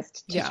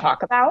normalized to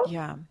talk about.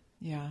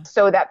 Yeah.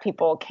 So that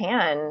people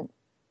can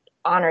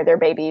honor their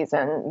babies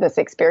and this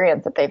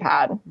experience that they've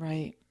had.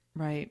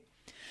 Right.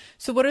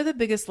 So what are the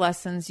biggest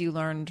lessons you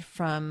learned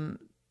from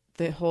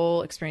the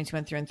whole experience you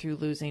went through and through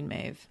losing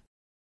Maeve?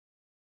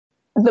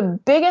 The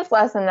biggest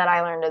lesson that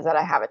I learned is that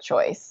I have a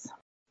choice.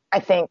 I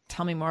think.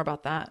 Tell me more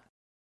about that.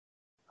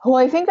 Well,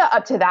 I think that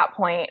up to that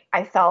point,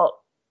 I felt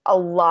a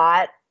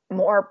lot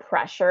more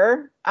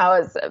pressure. I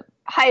was a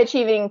high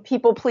achieving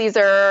people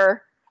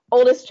pleaser,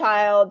 oldest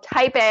child,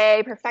 type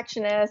A,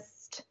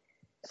 perfectionist.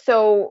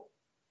 So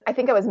I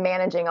think I was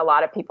managing a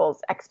lot of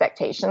people's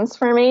expectations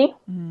for me.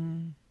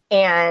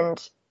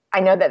 And I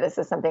know that this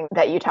is something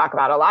that you talk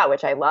about a lot,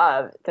 which I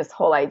love, this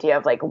whole idea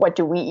of like, what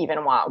do we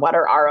even want? What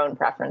are our own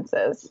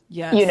preferences?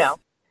 Yes. You know,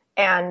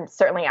 and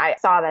certainly I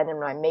saw that in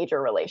my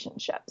major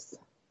relationships.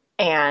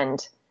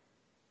 And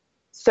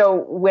so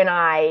when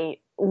I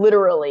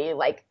literally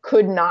like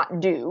could not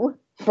do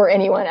for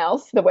anyone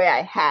else the way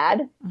I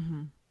had,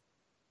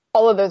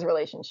 all of those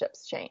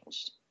relationships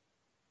changed.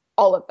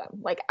 All of them.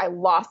 Like I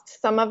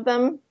lost some of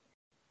them,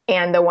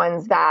 and the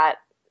ones that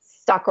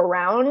stuck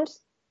around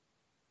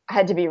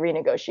had to be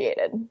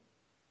renegotiated.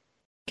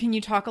 Can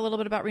you talk a little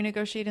bit about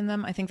renegotiating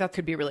them? I think that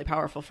could be really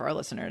powerful for our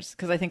listeners,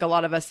 because I think a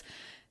lot of us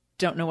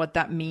don't know what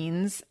that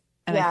means.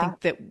 And I think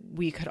that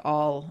we could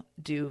all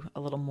do a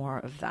little more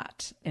of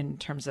that in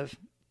terms of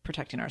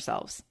protecting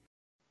ourselves.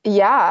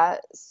 Yeah.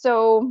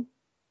 So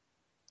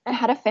I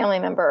had a family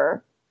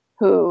member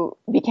who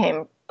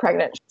became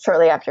pregnant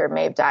shortly after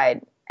Maeve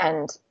died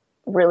and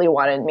really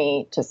wanted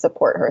me to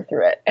support her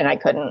through it. And I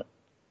couldn't.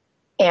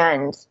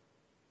 And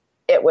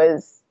it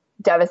was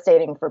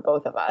devastating for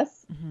both of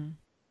us.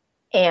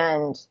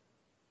 And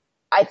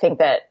I think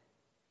that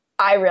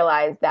I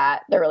realized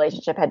that the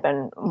relationship had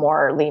been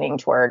more leaning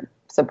toward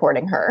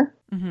supporting her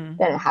than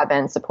it had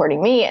been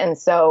supporting me. And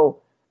so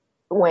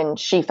when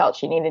she felt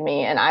she needed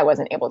me and I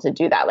wasn't able to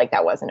do that, like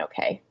that wasn't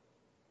okay.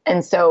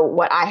 And so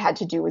what I had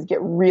to do was get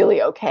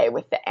really okay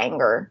with the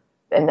anger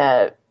and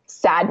the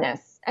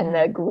sadness and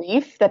the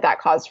grief that that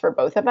caused for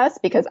both of us,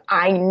 because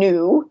I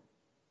knew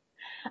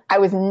I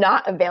was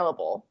not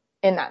available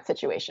in that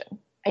situation.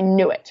 I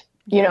knew it.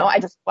 You know, I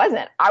just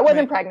wasn't. I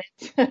wasn't pregnant.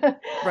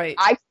 Right.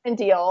 I couldn't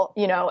deal,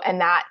 you know,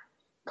 and that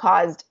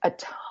caused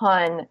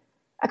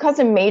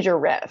a major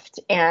rift,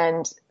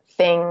 and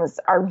things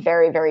are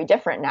very, very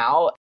different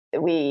now.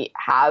 We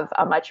have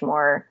a much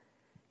more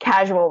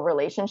casual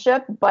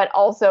relationship, but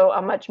also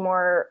a much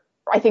more,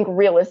 I think,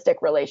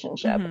 realistic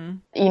relationship,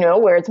 you know,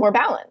 where it's more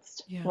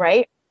balanced.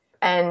 Right.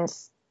 And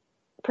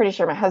pretty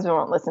sure my husband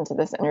won't listen to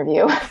this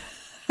interview.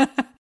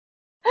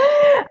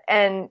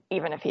 And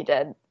even if he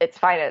did, it's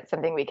fine. It's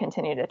something we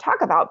continue to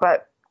talk about.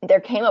 But there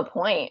came a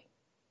point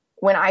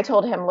when I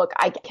told him, look,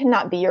 I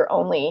cannot be your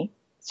only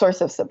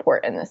source of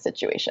support in this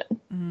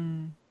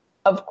situation.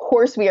 Of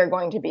course, we are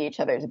going to be each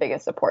other's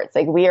biggest supports.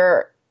 Like, we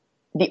are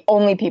the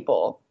only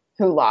people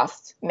who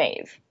lost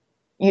Maeve,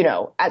 you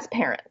know, as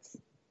parents.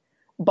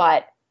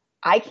 But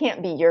I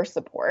can't be your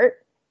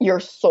support, your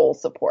sole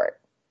support,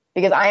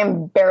 because I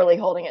am barely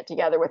holding it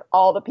together with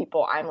all the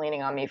people I'm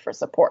leaning on me for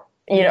support,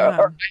 you know,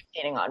 or I'm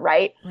leaning on,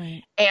 right?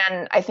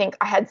 And I think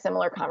I had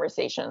similar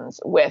conversations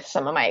with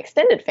some of my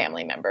extended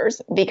family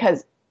members,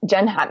 because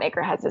Jen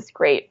Hatmaker has this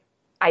great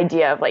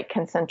idea of like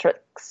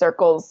concentric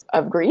circles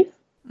of grief.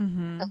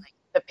 And, like,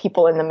 the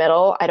people in the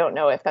middle, I don't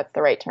know if that's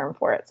the right term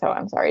for it, so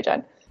I'm sorry,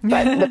 Jen,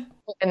 but the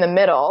people in the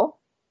middle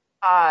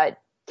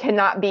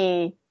cannot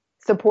be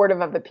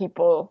supportive of the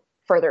people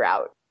further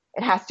out.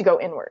 It has to go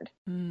inward.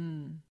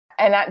 And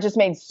that just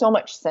made so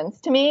much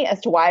sense to me as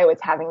to why I was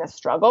having this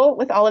struggle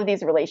with all of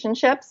these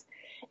relationships.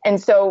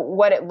 And so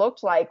what it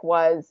looked like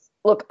was,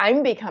 look,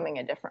 I'm becoming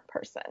a different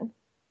person.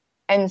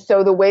 And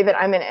so the way that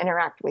I'm going to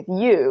interact with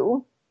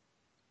you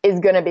is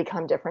going to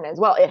become different as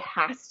well. It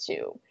has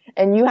to.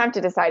 And you have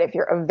to decide if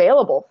you're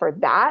available for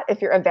that,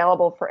 if you're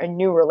available for a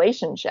new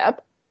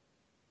relationship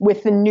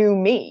with the new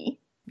me.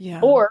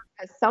 Or,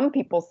 as some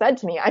people said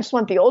to me, I just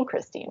want the old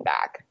Christine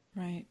back.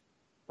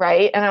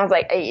 Right. And I was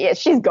like, hey, yeah,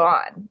 she's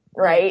gone.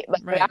 Right.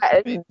 Like,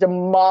 that is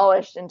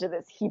demolished into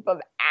this heap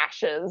of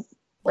ashes.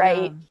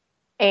 Right.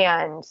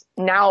 And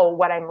now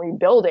what I'm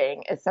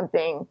rebuilding is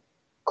something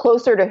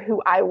closer to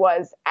who I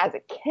was as a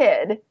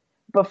kid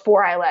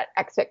before I let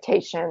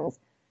expectations,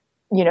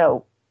 you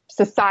know,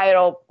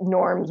 societal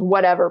norms,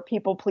 whatever,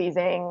 people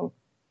pleasing,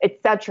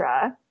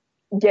 etc.,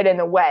 get in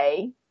the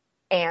way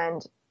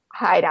and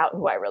hide out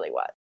who I really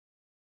was.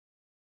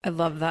 I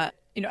love that.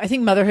 You know, I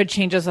think motherhood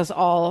changes us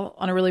all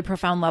on a really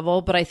profound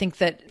level, but I think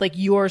that like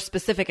your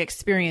specific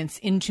experience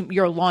into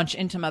your launch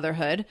into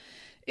motherhood,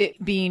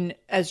 it being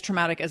as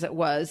traumatic as it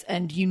was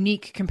and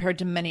unique compared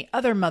to many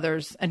other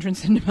mothers'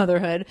 entrance into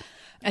motherhood,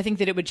 I think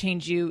that it would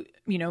change you,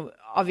 you know,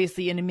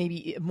 obviously in a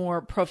maybe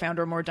more profound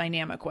or more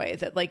dynamic way,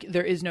 that like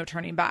there is no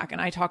turning back.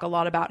 And I talk a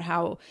lot about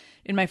how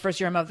in my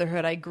first year of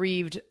motherhood, I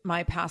grieved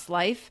my past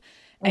life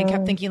and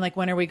kept thinking like,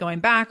 when are we going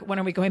back? When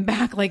are we going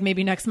back? Like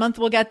maybe next month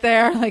we'll get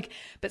there. Like,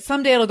 but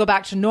someday it'll go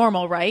back to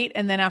normal. Right.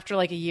 And then after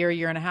like a year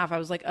and a half, I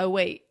was like, oh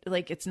wait,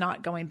 like it's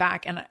not going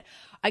back. And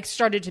I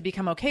started to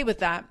become okay with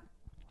that.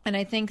 And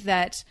I think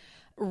that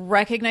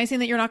recognizing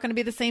that you're not going to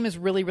be the same is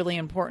really, really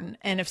important.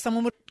 And if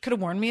someone could have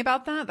warned me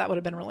about that, that would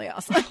have been really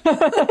awesome.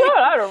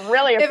 I would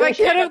really appreciate If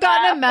I could have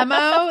gotten that. a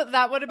memo,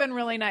 that would have been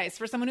really nice.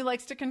 For someone who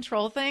likes to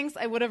control things,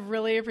 I would have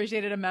really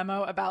appreciated a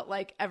memo about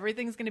like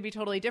everything's going to be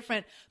totally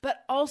different, but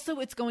also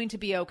it's going to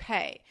be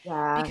okay.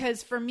 Yeah.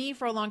 Because for me,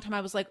 for a long time,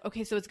 I was like,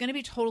 okay, so it's going to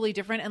be totally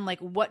different. And like,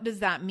 what does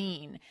that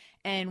mean?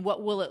 And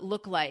what will it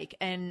look like?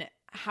 And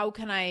how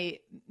can I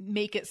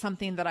make it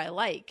something that I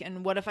like?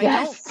 And what if I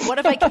don't? What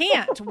if I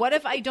can't? What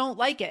if I don't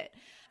like it?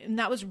 And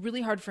that was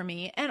really hard for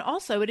me. And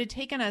also it had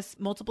taken us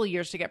multiple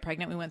years to get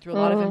pregnant. We went through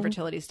a lot of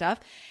infertility stuff.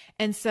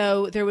 And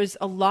so there was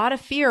a lot of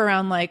fear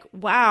around like,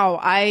 wow,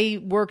 I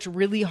worked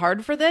really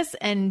hard for this.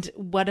 And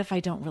what if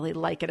I don't really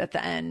like it at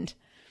the end?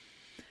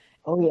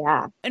 Oh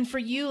yeah. And for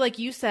you, like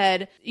you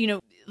said, you know,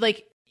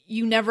 like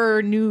you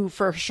never knew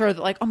for sure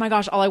that like, oh my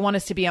gosh, all I want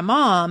is to be a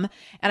mom.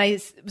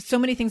 And so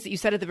many things that you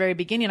said at the very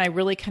beginning, I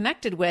really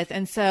connected with.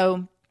 And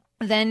so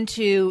then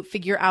to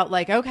figure out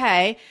like,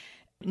 okay,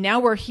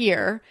 now we're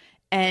here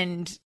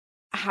and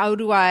how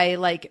do I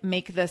like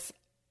make this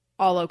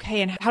all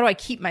okay? And how do I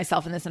keep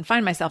myself in this and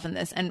find myself in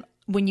this? And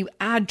when you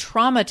add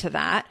trauma to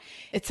that,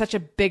 it's such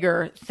a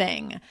bigger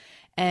thing.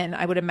 And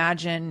I would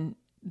imagine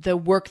the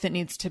work that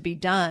needs to be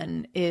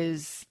done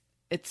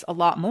it's a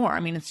lot more. I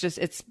mean,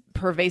 it's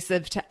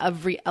pervasive to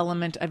every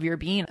element of your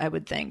being, I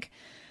would think.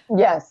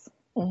 Yes.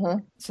 Mm-hmm.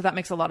 So that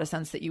makes a lot of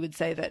sense that you would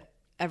say that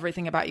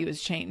everything about you has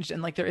changed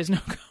and like there is no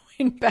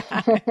going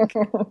back.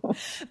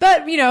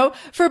 But, you know,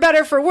 for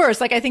better, for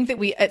worse, like I think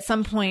that at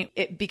some point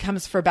it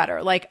becomes for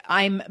better. Like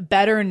I'm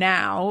better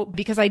now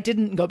because I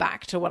didn't go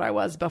back to what I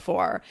was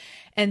before.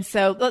 And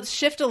so let's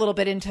shift a little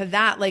bit into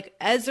that. Like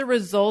as a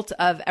result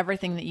of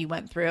everything that you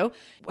went through,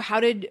 how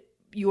did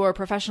your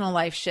professional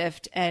life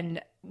shift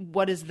and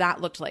what has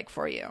that looked like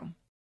for you?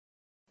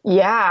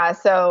 Yeah.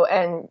 So,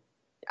 and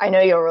I know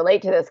you'll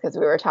relate to this because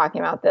we were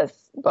talking about this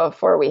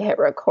before we hit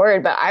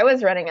record, but I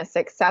was running a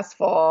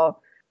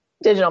successful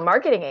digital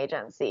marketing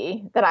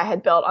agency that I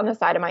had built on the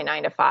side of my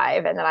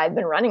 9-to-5 and that I'd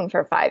been running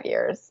for 5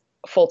 years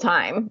full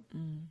time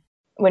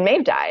when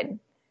Maeve died.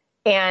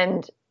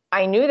 And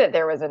I knew that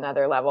there was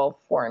another level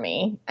for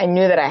me. I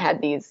knew that I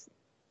had these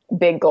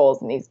big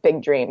goals and these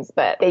big dreams,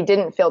 but they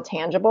didn't feel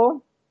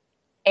tangible.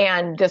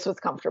 And this was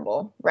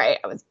comfortable, right?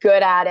 I was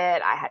good at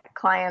it. I had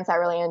clients I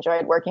really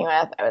enjoyed working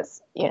with. I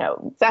was,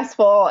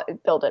 successful. I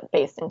built it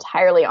based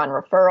entirely on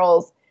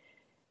referrals.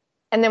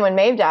 And then when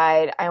Maeve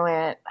died, I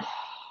went,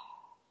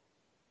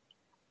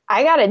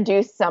 I got to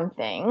do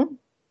something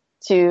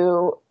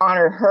to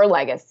honor her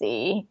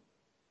legacy,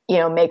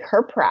 make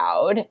her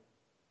proud.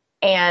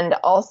 And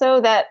also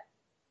that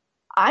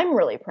I'm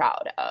really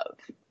proud of,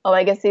 a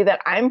legacy that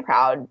I'm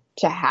proud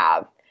to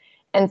have.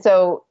 And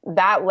so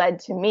that led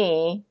to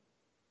me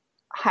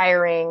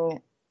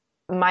hiring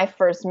my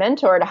first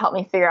mentor to help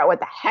me figure out what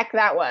the heck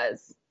that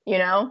was,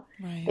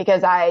 Right.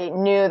 Because I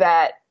knew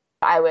that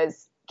I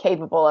was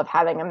capable of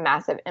having a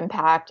massive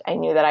impact. I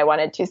knew that I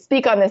wanted to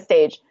speak on the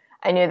stage.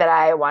 I knew that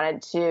I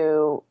wanted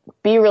to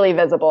be really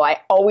visible.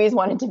 I always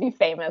wanted to be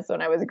famous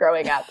when I was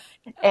growing up.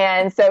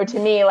 And so to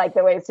me, like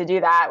the ways to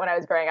do that when I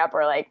was growing up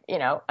were like,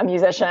 a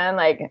musician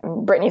like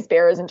Britney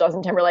Spears and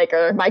Justin Timberlake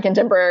are my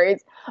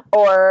contemporaries,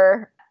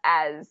 or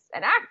as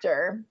an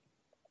actor.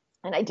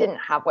 And I didn't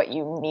have what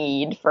you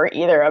need for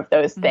either of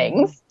those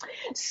things.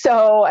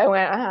 So I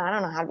went, I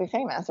don't know how to be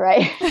famous,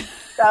 right?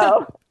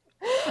 So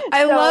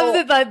I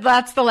love that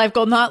that's the life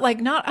goal. Not I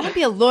want to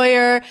be a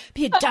lawyer,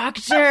 be a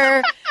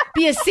doctor,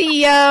 be a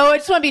CEO. I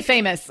just want to be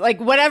famous. Like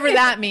whatever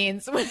that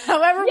means,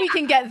 however we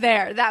can get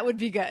there, that would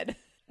be good.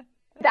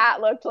 That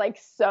looked like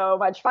so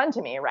much fun to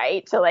me,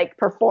 right? To like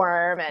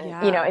perform and,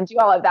 and do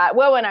all of that.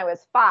 Well, when I was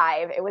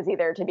 5, it was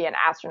either to be an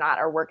astronaut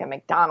or work at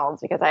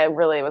McDonald's because I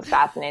really was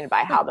fascinated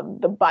by how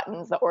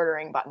the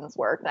ordering buttons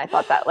worked. And I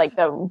thought that like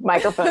the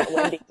microphone at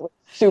Wendy's was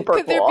super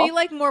Could cool. there be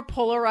like more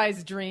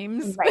polarized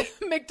dreams? Right.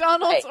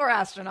 McDonald's or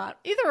astronaut?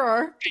 Either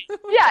or.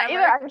 Yeah,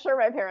 either. I'm sure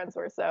my parents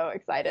were so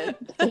excited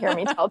to hear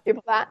me tell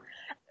people that.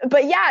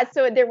 But yeah,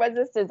 so there was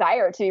this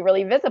desire to be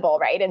really visible,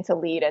 right? And to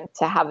lead and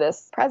to have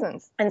this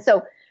presence. And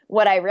so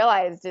what I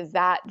realized is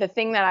that the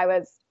thing that I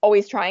was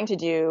always trying to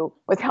do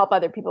was help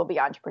other people be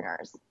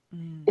entrepreneurs,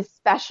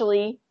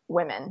 especially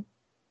women.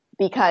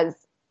 Because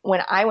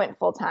when I went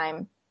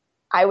full-time,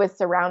 I was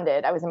in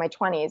my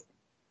 20s.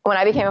 When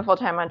I became a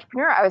full-time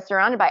entrepreneur, I was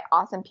surrounded by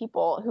awesome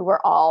people who were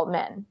all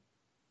men.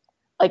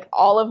 Like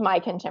all of my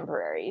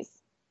contemporaries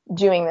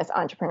doing this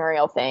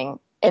entrepreneurial thing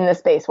in the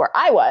space where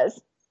I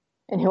was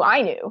and who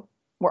I knew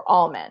were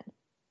all men.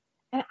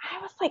 And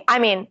I was like,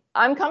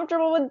 I'm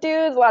comfortable with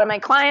dudes. A lot of my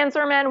clients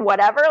are men,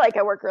 whatever. Like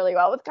I work really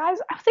well with guys.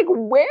 I was like,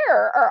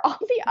 where are all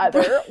the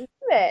other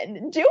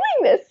women doing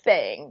this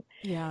thing?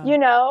 Yeah.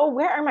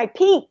 Where are my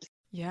peeps?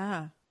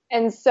 Yeah.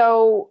 And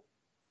so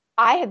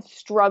I had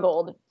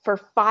struggled for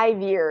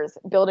 5 years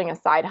building a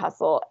side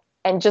hustle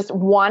and just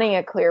wanting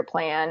a clear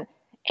plan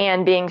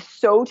and being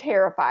so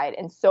terrified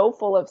and so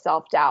full of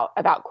self-doubt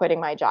about quitting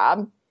my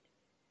job.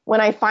 when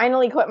I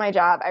finally quit my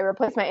job, I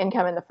replaced my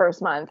income in the first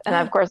month. And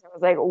of course I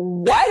was like,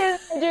 why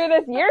didn't I do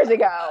this years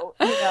ago?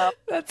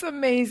 That's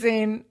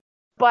amazing.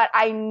 But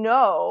I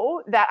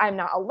know that I'm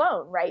not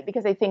alone, right?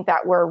 Because I think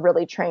that we're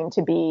really trained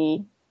to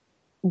be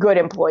good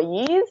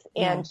employees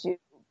and to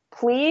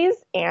please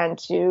and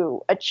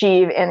to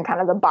achieve in kind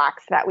of the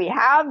box that we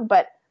have.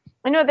 But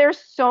I know there's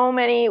so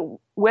many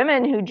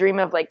women who dream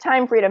of like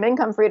time freedom,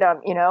 income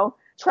freedom,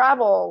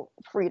 travel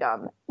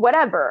freedom,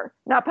 whatever,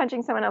 not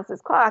punching someone else's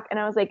clock. And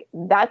I was like,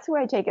 that's who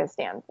I take a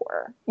stand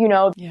for.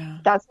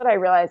 That's what I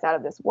realized out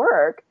of this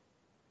work.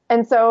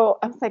 And so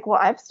I was like, well,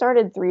 I've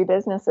started 3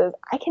 businesses.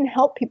 I can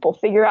help people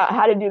figure out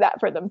how to do that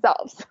for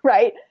themselves,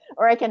 right?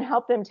 Or I can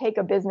help them take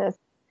a business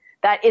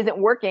that isn't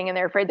working and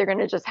they're afraid they're going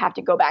to just have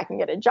to go back and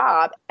get a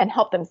job and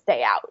help them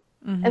stay out.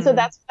 Mm-hmm. And so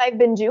that's what I've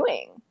been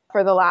doing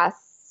for the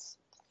last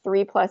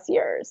 3+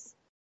 years.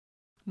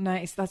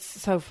 Nice. That's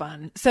so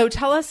fun. So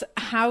tell us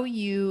how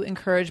you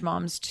encourage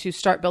moms to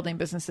start building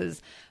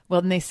businesses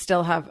when they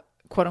still have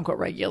quote unquote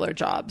regular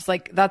jobs.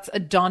 Like that's a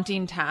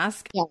daunting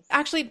task. Yes.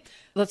 Actually,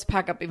 let's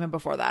pack up even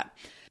before that.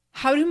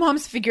 How do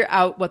moms figure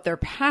out what they're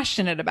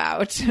passionate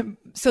about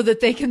so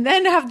that they can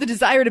then have the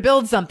desire to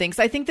build something?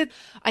 So I think that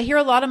I hear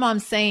a lot of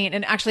moms saying,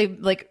 and actually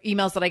like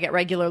emails that I get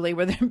regularly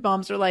where their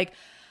moms are like,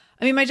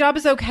 I mean, my job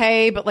is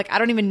okay, but like, I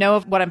don't even know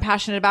what I'm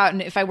passionate about.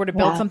 And if I were to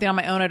build something on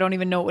my own, I don't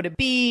even know what would it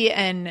be.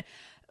 And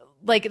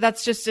like,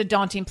 that's just a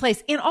daunting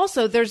place. And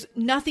also there's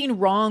nothing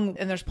wrong.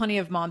 And there's plenty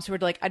of moms who are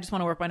like, I just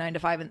want to work my 9 to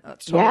 5 and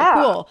that's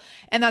totally cool.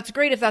 And that's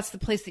great if that's the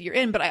place that you're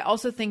in. But I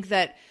also think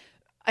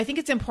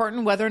it's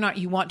important whether or not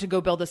you want to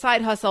go build a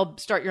side hustle,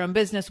 start your own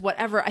business,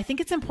 whatever. I think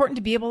it's important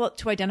to be able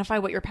to identify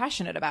what you're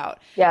passionate about.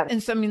 Yeah.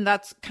 And so, I mean,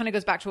 that's kind of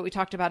goes back to what we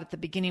talked about at the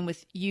beginning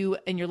with you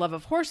and your love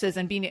of horses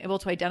and being able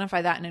to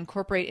identify that and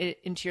incorporate it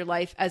into your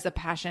life as a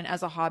passion,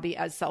 as a hobby,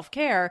 as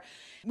self-care.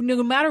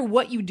 No matter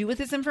what you do with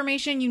this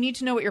information, you need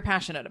to know what you're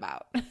passionate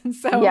about.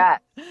 So,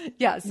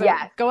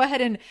 go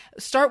ahead and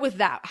start with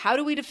that. How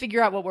do we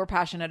figure out what we're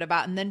passionate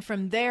about? And then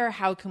from there,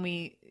 how can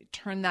we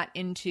turn that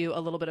into a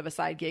little bit of a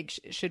side gig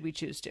should we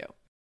choose to?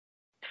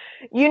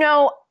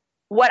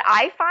 What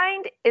I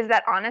find is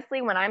that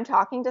honestly, when I'm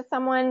talking to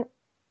someone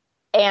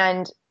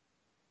and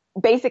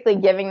basically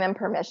giving them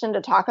permission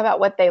to talk about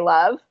what they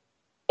love,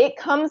 it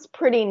comes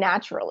pretty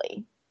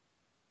naturally.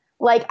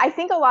 Like, I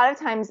think a lot of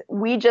times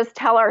we just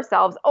tell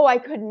ourselves, oh, I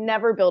could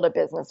never build a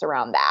business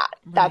around that.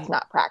 Right. That's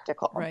not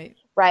practical. Right.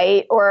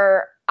 Right.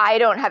 Or I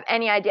don't have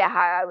any idea how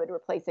I would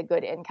replace a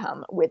good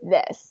income with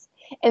this.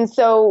 And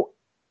so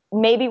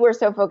maybe we're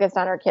so focused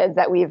on our kids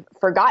that we've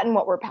forgotten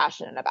what we're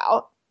passionate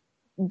about,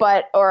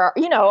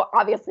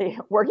 obviously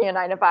working a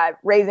 9 to 5,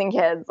 raising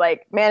kids,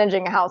 like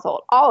managing a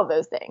household, all of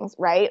those things,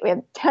 right? We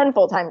have 10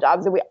 full-time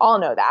jobs and we all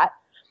know that.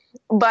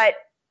 But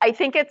I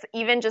think it's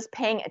even just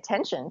paying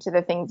attention to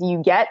the things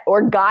you get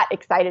or got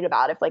excited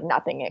about if like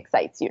nothing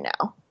excites you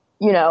now,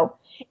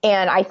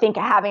 and I think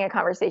having a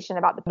conversation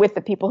with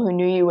the people who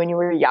knew you when you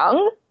were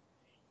young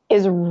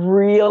is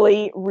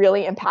really,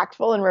 really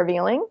impactful and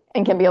revealing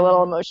and can be a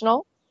little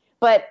emotional.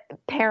 But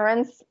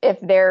parents, if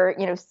they're,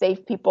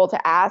 safe people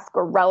to ask,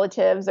 or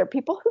relatives or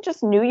people who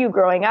just knew you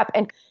growing up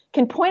and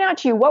can point out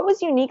to you what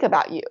was unique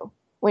about you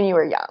when you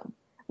were young,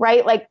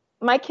 right? Like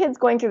my kid's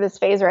going through this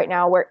phase right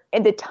now where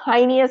in the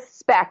tiniest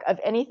speck of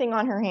anything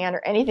on her hand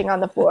or anything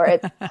on the floor,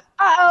 it's,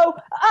 uh-oh.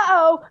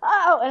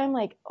 And I'm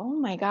like, oh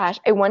my gosh,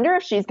 I wonder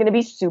if she's going to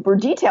be super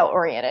detail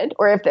oriented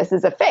or if this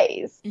is a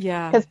phase.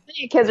 Yeah. Because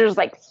kids are just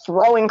like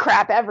throwing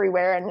crap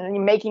everywhere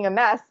and making a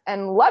mess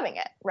and loving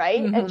it,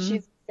 right? Mm-hmm. And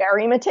she's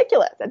very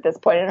meticulous at this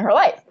point in her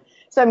life.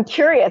 So I'm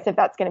curious if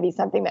that's going to be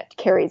something that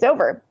carries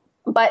over.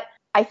 But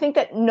I think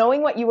that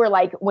knowing what you were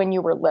like when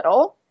you were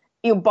little,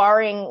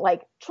 barring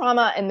like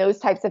trauma and those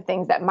types of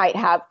things that might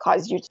have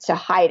caused you to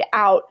hide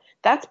out,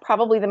 that's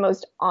probably the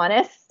most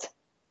honest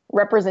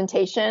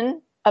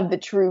representation of the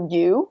true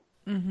you.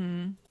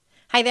 Mm-hmm.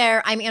 Hi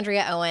there, I'm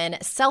Andrea Owen,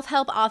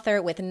 self-help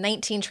author with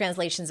 19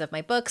 translations of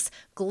my books,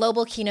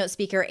 global keynote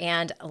speaker,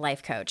 and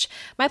life coach.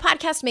 My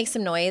podcast, Make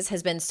Some Noise,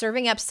 has been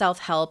serving up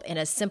self-help in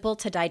a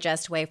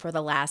simple-to-digest way for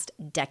the last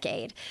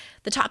decade.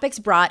 The topics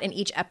brought in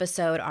each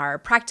episode are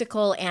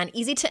practical and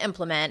easy to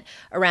implement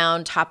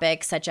around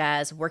topics such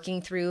as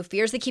working through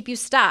fears that keep you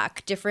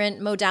stuck, different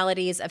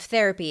modalities of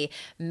therapy,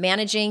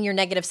 managing your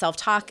negative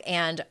self-talk,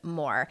 and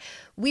more.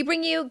 We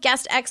bring you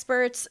guest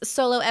experts,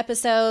 solo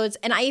episodes,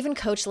 and I even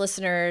coach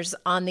listeners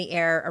on the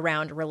air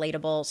around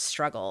relatable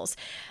struggles.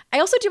 I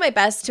also do my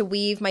best to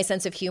weave my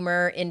sense of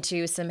humor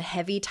into some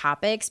heavy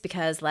topics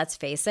because, let's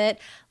face it,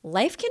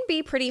 life can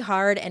be pretty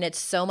hard, and it's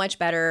so much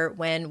better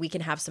when we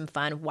can have some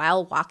fun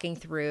while walking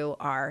through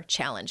our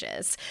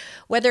challenges.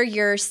 Whether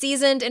you're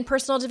seasoned in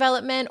personal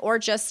development or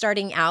just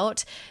starting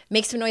out,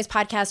 Make Some Noise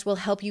podcast will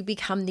help you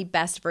become the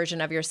best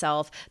version of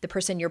yourself, the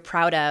person you're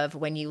proud of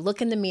when you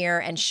look in the mirror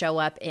and show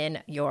up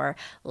in your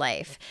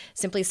life.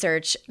 Simply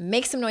search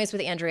Make Some Noise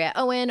with Andrea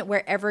Owen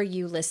wherever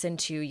you listen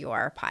to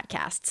your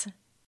podcasts.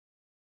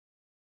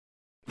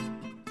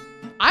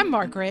 I'm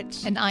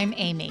Margaret. And I'm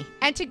Amy.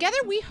 And together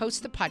we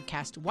host the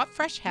podcast, What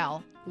Fresh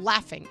Hell?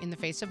 Laughing in the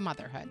Face of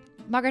Motherhood.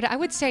 Margaret, I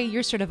would say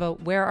you're sort of a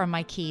where are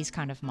my keys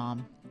kind of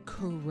mom.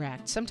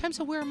 Correct. Sometimes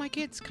a where are my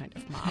kids kind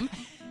of mom.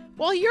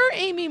 Well, you're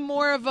Amy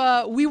more of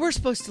a we were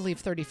supposed to leave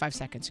 35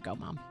 seconds ago,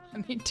 mom.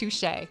 I mean,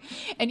 touche.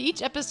 In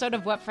each episode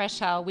of What Fresh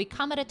Hell, we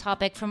come at a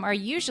topic from our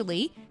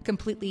usually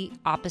completely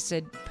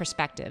opposite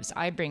perspectives.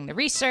 I bring the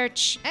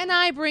research. And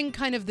I bring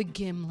kind of the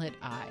gimlet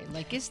eye.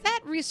 Like, is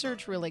that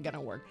research really going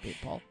to work,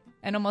 people?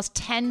 And almost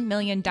 10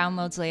 million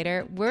downloads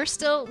later, we're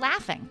still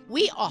laughing.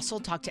 We also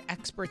talk to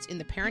experts in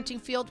the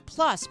parenting field,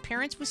 plus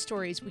parents with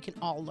stories we can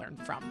all learn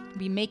from.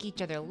 We make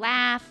each other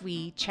laugh,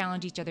 we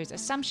challenge each other's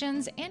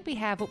assumptions, and we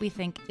have what we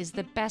think is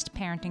the best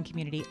parenting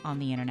community on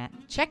the internet.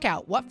 Check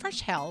out What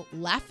Fresh Hell,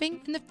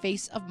 Laughing in the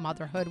Face of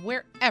Motherhood,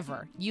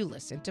 wherever you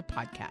listen to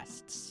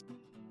podcasts.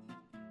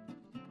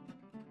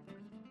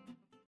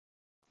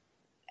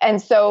 And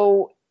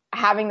so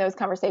having those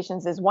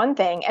conversations is one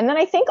thing. And then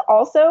I think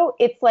also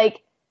it's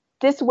like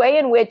this way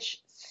in which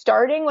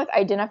starting with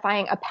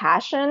identifying a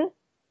passion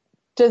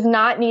does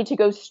not need to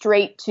go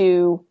straight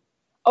to,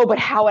 oh, but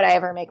how would I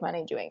ever make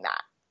money doing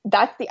that?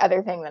 That's the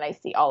other thing that I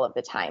see all of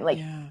the time. Like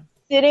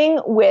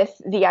sitting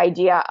with the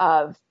idea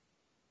of,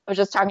 I was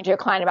just talking to a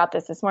client about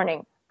this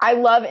morning. I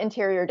love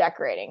interior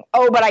decorating.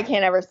 Oh, but I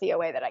can't ever see a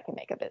way that I can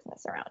make a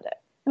business around it.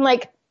 I'm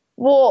like,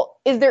 well,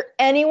 is there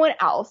anyone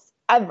else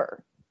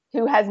ever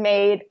who has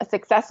made a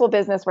successful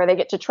business where they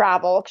get to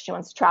travel, because she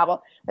wants to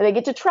travel, where they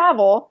get to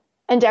travel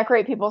and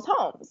decorate people's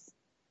homes,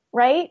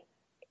 right?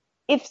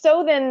 If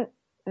so, then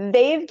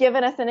they've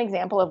given us an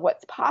example of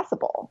what's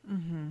possible.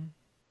 Mm-hmm.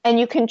 And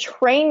you can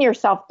train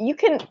yourself. You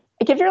can,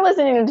 like, if you're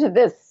listening to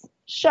this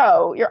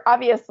show, you're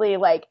obviously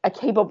like a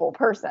capable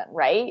person,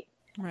 right?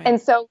 And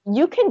so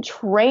you can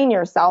train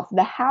yourself.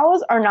 The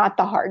hows are not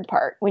the hard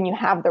part when you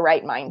have the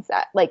right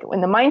mindset. Like when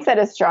the mindset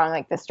is strong,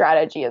 like the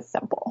strategy is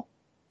simple.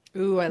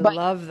 Ooh, I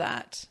love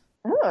that.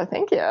 Oh,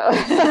 thank you.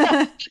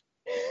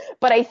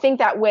 But I think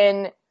that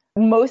when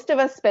most of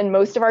us spend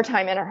most of our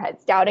time in our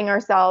heads, doubting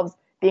ourselves,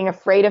 being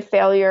afraid of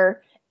failure,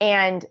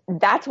 and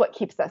that's what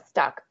keeps us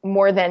stuck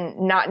more than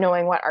not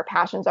knowing what our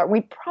passions are.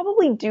 We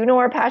probably do know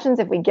our passions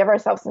if we give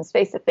ourselves some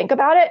space to think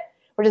about it.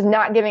 We're just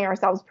not giving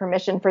ourselves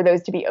permission for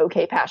those to be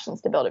okay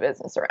passions to build a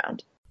business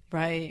around.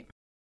 Right.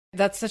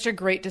 That's such a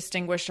great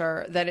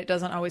distinguisher that it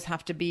doesn't always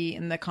have to be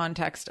in the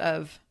context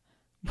of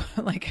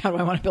like, how do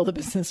I want to build a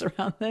business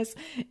around this?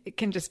 It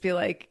can just be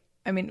like,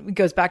 I mean, it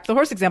goes back to the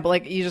horse example.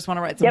 Like you just want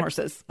to ride some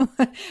horses.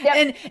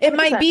 And it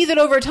might be that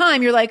over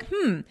time you're like,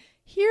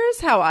 here's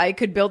how I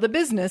could build a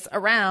business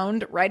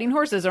around riding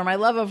horses or my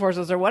love of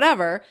horses or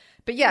whatever.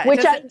 But yeah.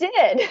 Which I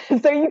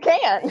did. So you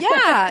can.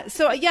 Yeah.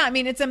 So yeah, I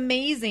mean, it's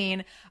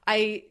amazing.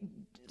 I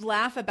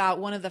laugh about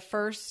one of the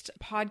first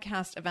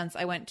podcast events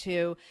I went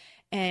to,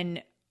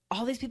 and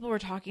all these people were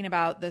talking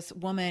about this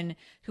woman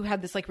who had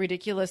this like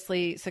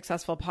ridiculously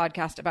successful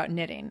podcast about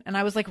knitting. And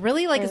I was like,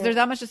 really? Like, is there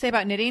that much to say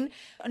about knitting?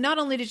 Not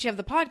only did she have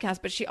the podcast,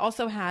 but she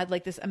also had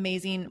like this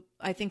amazing,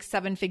 I think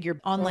 7-figure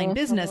online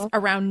business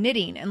around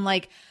knitting and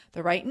like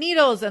the right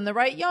needles and the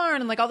right yarn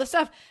and like all this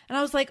stuff. And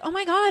I was like, oh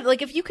my God,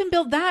 like if you can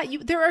build that,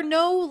 there are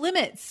no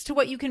limits to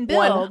what you can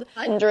build.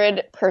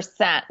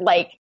 100%.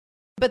 Like,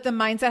 but the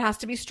mindset has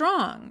to be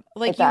strong.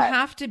 Like you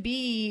have to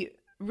be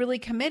really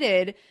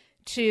committed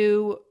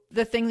to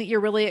the thing that you're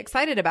really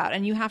excited about.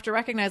 And you have to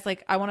recognize,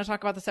 like, I want to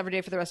talk about this every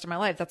day for the rest of my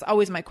life. That's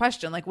always my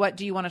question. Like, what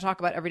do you want to talk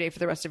about every day for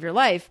the rest of your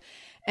life?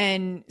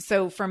 And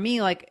so for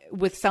me, like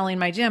with selling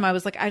my gym, I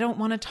was like, I don't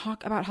want to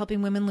talk about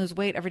helping women lose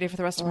weight every day for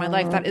the rest of my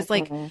life. That is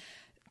like,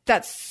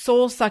 that's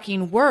soul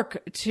sucking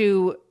work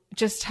to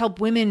just help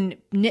women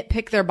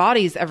nitpick their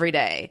bodies every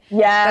day.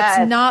 Yes.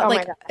 That's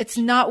not it's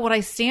not what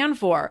I stand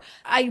for.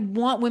 I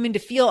want women to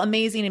feel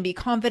amazing and be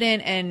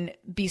confident and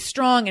be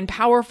strong and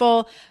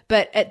powerful.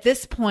 But at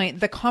this point,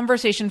 the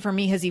conversation for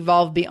me has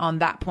evolved beyond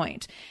that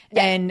point.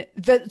 Yes. And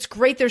that's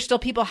great. There's still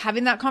people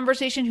having that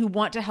conversation who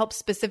want to help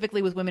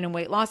specifically with women and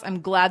weight loss. I'm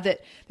glad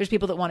that there's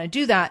people that want to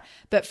do that.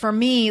 But for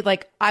me,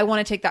 like, I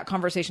want to take that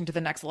conversation to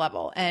the next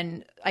level.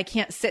 And I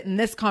can't sit in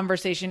this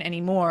conversation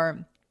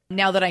anymore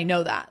now that I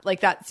know that.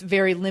 Like, that's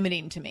very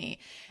limiting to me.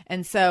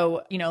 And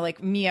so, you know,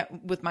 like me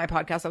with my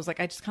podcast, I was like,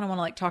 I just kind of want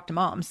to like talk to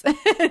moms.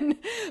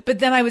 But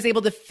then I was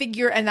able to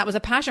figure, and that was a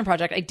passion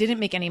project. I didn't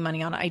make any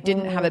money on it. I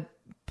didn't have a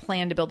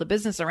plan to build a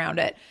business around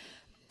it.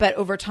 But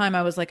over time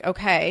I was like,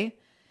 okay,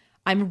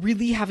 I'm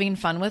really having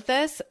fun with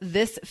this.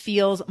 This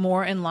feels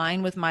more in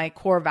line with my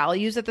core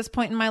values at this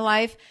point in my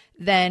life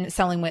than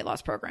selling weight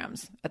loss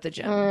programs at the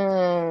gym.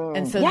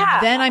 And so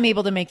then I'm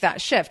able to make that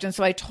shift. And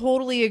so I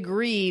totally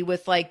agree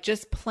with like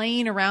just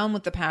playing around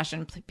with the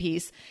passion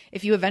piece.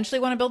 If you eventually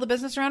want to build a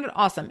business around it,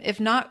 awesome.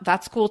 If not,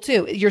 that's cool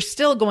too. You're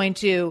still going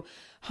to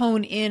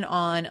hone in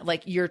on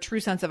like your true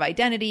sense of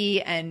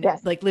identity and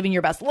like living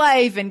your best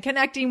life and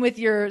connecting with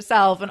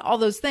yourself and all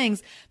those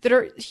things that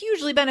are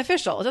hugely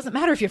beneficial. It doesn't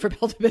matter if you ever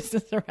build a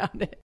business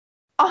around it.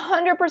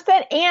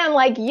 100%. And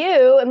like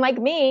you and like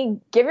me,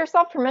 give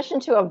yourself permission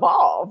to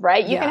evolve,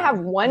 right? You can have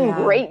one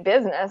great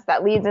business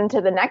that leads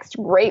into the next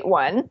great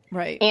one,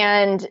 right?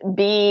 And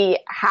be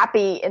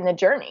happy in the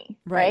journey,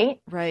 right?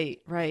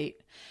 Right.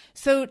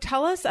 So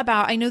tell us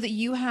about, I know that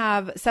you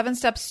have 7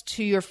 steps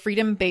to your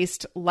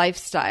freedom-based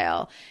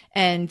lifestyle,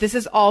 and this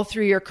is all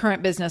through your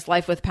current business,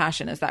 Life with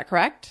Passion. Is that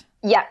correct?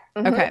 Yeah.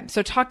 Mm-hmm. Okay.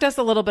 So talk to us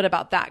a little bit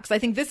about that, because I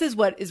think this is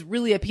what is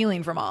really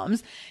appealing for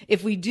moms.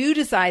 If we do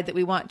decide that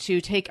we want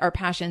to take our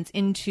passions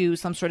into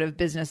some sort of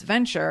business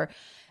venture,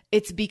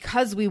 it's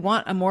because we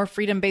want a more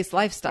freedom-based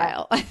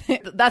lifestyle. Yeah.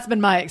 That's been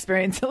my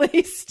experience, at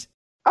least.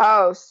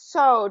 Oh,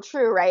 so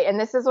true, right? And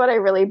this is what I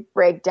really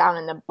break down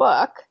in the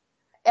book.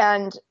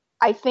 And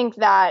I think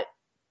that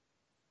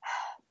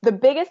the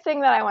biggest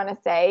thing that I want to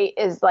say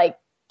is like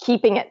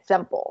keeping it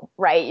simple,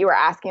 right? You were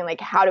asking like,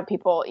 how do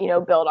people,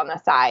 build on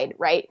the side,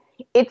 right?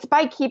 It's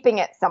by keeping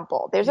it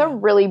simple. There's a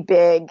really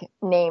big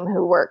name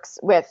who works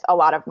with a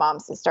lot of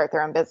moms to start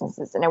their own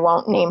businesses, and I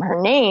won't name her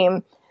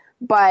name,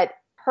 but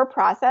her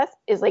process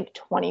is like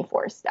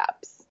 24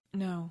 steps.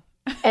 No.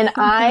 And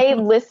I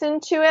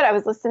listened to it. I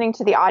was listening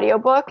to the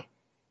audiobook,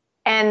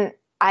 and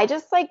I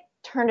just like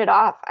turned it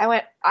off. I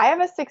went, I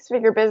have a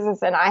 6-figure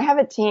business and I have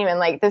a team, and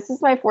like, this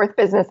is my 4th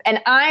business and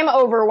I'm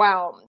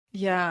overwhelmed.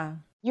 Yeah.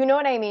 You know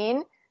what I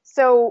mean?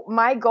 So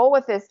my goal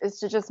with this is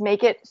to just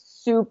make it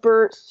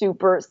super,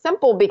 super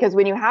simple, because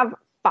when you have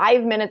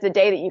 5 minutes a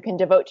day that you can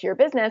devote to your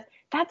business,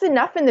 that's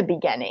enough in the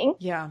beginning.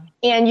 Yeah.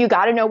 And you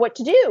got to know what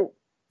to do.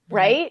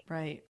 Right?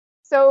 Right.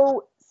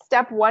 So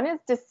step 1 is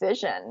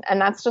decision.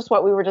 And that's just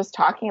what we were just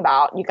talking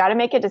about. You got to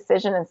make a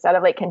decision instead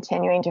of like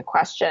continuing to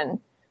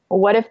question, well,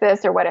 what if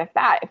this or what if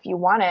that? If you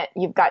want it,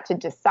 you've got to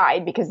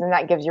decide, because then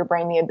that gives your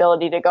brain the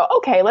ability to go,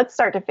 okay, let's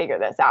start to figure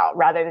this out,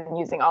 rather than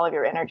using all of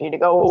your energy to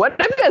go, well, what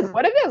if this?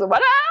 What if this?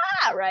 What?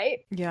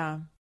 Right? Yeah.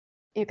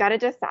 You got to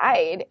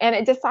decide,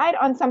 and decide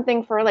on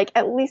something for like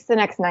at least the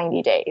next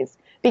 90 days.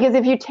 Because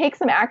if you take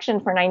some action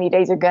for 90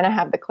 days, you're going to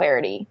have the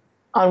clarity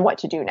on what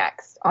to do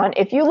next, on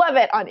if you love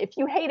it, on if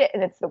you hate it,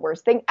 and it's the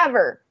worst thing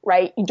ever,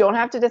 right? You don't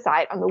have to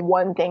decide on the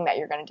one thing that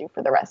you're going to do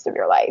for the rest of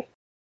your life.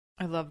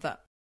 I love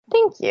that.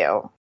 Thank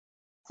you.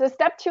 So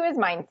step 2 is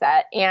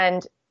mindset.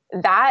 And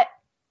that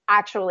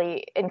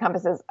actually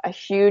encompasses a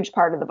huge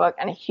part of the book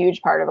and a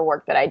huge part of the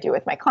work that I do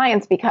with my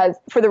clients, because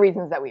for the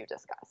reasons that we've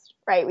discussed,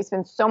 right? We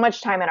spend so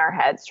much time in our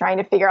heads trying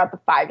to figure out the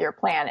 5-year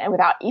plan and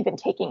without even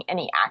taking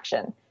any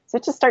action. So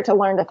just start to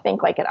learn to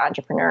think like an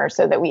entrepreneur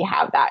so that we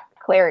have that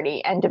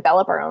clarity and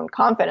develop our own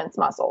confidence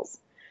muscles,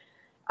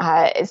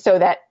 so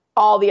that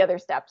all the other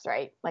steps,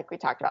 right, like we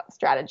talked about, the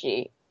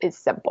strategy is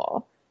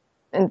simple.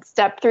 And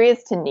step 3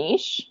 is to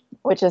niche,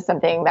 which is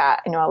something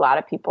that I know a lot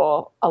of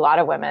people, a lot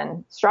of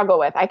women struggle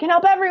with. I can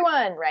help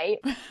everyone, right?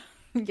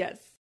 Yes.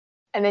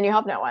 And then you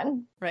help no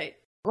one. Right.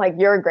 Like,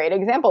 you're a great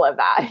example of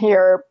that.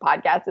 Your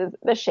podcast is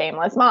The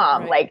Shameless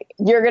Mom. Right. Like,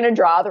 you're going to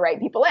draw the right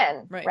people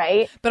in,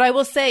 right? But I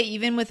will say,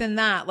 even within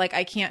that, like,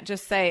 I can't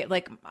just say,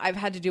 like, I've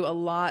had to do a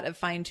lot of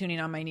fine tuning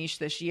on my niche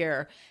this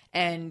year.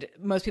 And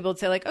most people would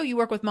say like, oh, you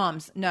work with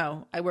moms.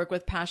 No, I work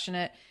with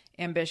passionate,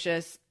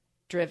 ambitious,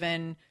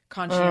 driven,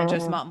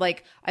 conscientious mom.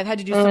 Like, I've had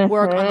to do some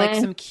work on like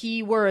some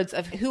key words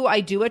of who I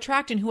do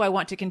attract and who I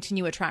want to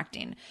continue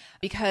attracting,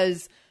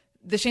 because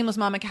the Shameless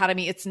Mom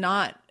Academy, it's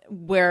not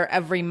where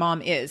every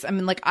mom is. I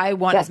mean, like, I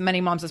want as many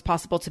moms as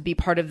possible to be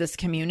part of this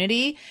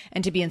community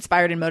and to be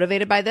inspired and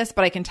motivated by this.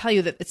 But I can tell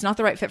you that it's not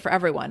the right fit for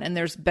everyone. And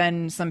there's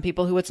been some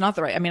people who it's not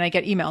the right. I mean, I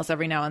get emails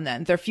every now and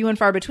then. They're few and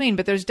far between,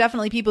 but there's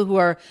definitely people who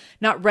are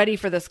not ready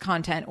for this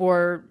content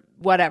or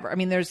whatever. I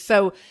mean,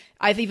 so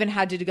I've even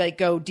had to like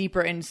go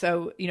deeper. And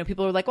so,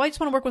 people are like, well, I just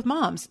want to work with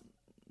moms.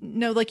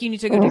 No, like, you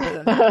need to go deeper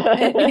than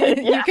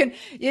that. You can,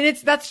 and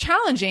that's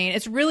challenging.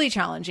 It's really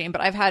challenging,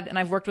 but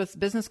I've worked with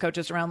business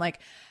coaches around like,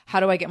 how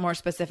do I get more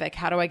specific?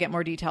 How do I get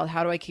more detailed?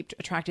 How do I keep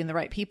attracting the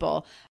right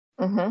people?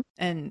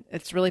 And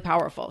it's really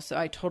powerful. So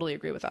I totally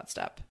agree with that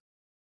step.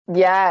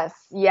 Yes.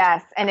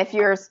 Yes. And if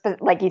you're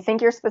like, you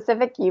think you're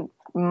specific, you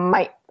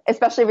might,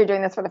 especially if you're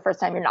doing this for the first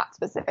time, you're not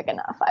specific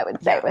enough, I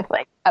would say, with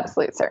like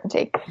absolute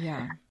certainty.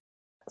 Yeah.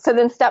 So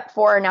then step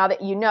 4, now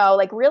that you know,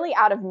 like, really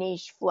out of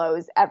niche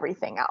flows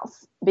everything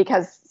else,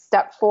 because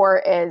step 4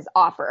 is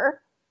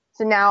offer.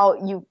 So now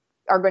you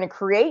are going to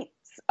create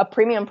a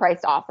premium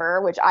priced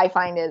offer, which I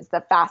find is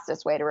the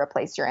fastest way to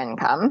replace your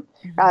income,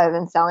 rather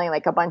than selling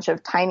like a bunch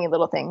of tiny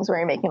little things where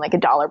you're making like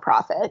 $1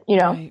 profit,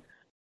 Right.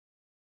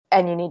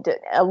 And you need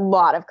a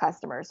lot of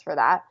customers for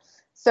that.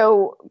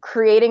 So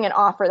creating an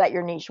offer that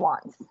your niche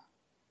wants,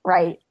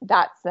 right?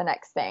 That's the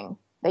next thing,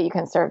 that you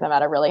can serve them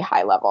at a really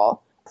high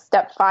level.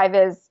 Step 5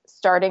 is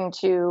starting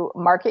to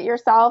market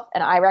yourself.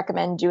 And I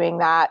recommend doing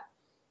that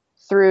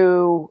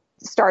through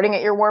starting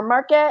at your warm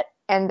market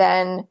and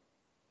then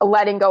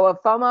letting go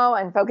of FOMO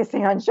and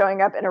focusing on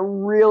showing up in a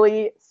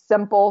really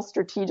simple,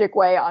 strategic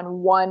way on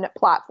one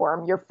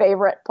platform, your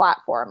favorite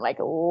platform. Like,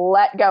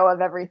 let go of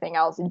everything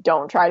else.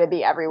 Don't try to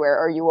be everywhere,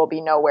 or you will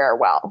be nowhere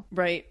well.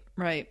 Right.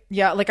 Right.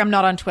 Yeah. Like, I'm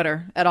not on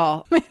Twitter at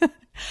all.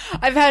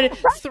 I've had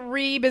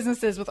 3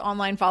 businesses with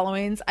online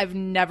followings.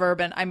 I'm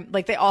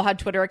like, they all had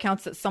Twitter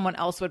accounts that someone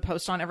else would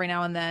post on every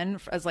now and then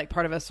as like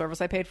part of a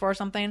service I paid for or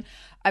something.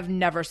 I've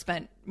never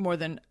spent more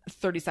than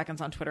 30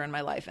 seconds on Twitter in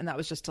my life. And that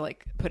was just to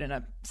like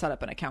set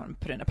up an account and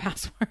put in a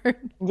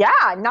password.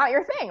 Yeah. Not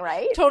your thing,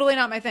 right? Totally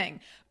not my thing.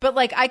 But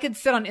like I could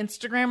sit on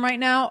Instagram right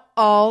now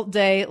all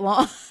day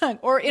long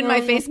or in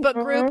my Facebook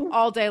group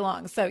all day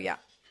long. So yeah,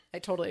 I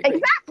totally agree.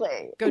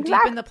 Exactly. Go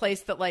deep in the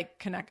place that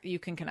like you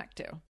can connect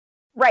to.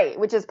 Right.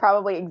 Which is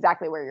probably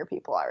exactly where your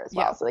people are as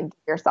well. Yeah. So like give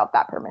yourself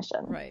that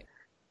permission. Right.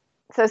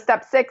 So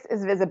step 6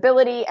 is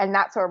visibility. And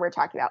that's where we're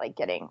talking about like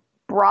getting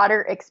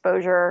broader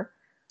exposure,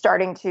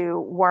 starting to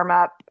warm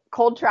up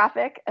cold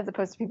traffic as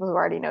opposed to people who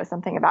already know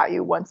something about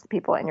you once the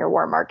people in your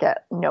warm market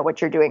know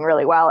what you're doing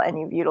really well and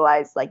you've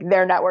utilized like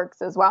their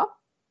networks as well.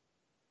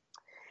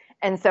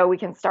 And so we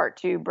can start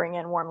to bring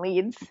in warm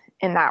leads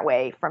in that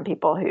way from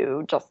people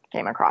who just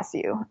came across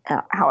you,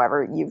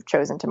 however you've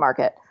chosen to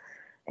market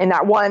in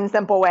that one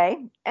simple way.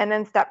 And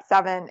then step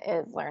 7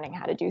 is learning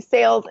how to do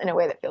sales in a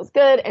way that feels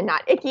good and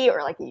not icky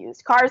or like a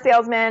used car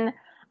salesman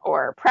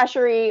or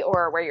pressury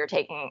or where you're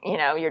taking,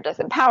 you're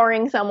just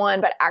empowering someone,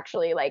 but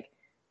actually like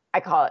I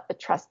call it a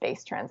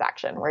trust-based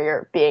transaction where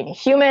you're being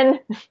human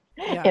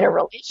in a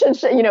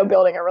relationship,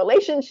 building a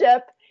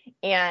relationship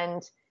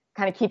and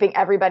kind of keeping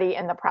everybody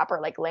in the proper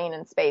like lane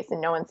and space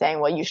and no one saying,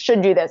 well, you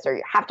should do this or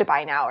you have to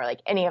buy now or like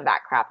any of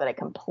that crap that I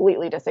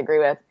completely disagree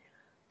with.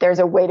 There's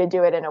a way to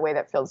do it in a way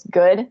that feels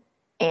good.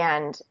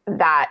 And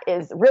that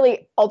is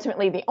really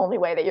ultimately the only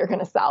way that you're going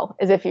to sell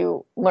is if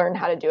you learn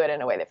how to do it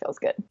in a way that feels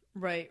good.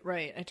 Right.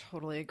 I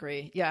totally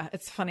agree. Yeah.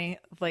 It's funny.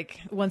 Like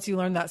once you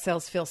learn that,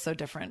 sales feels so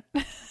different.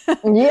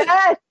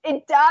 Yes,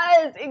 it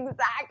does.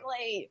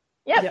 Exactly.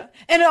 Yep. Yeah.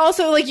 And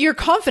also like your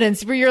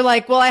confidence where you're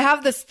like, well, I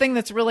have this thing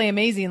that's really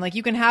amazing. Like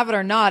you can have it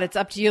or not. It's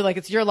up to you. Like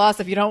it's your loss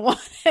if you don't want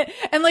it.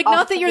 And like,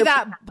 not that you're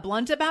that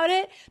blunt about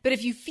it, but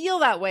if you feel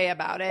that way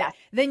about it,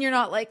 then you're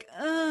not like,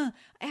 I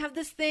have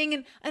this thing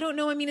and I don't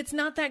know. I mean, it's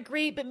not that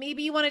great, but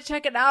maybe you want to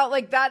check it out.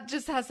 Like that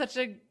just has such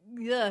a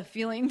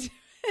feeling to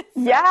it.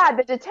 Yeah.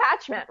 The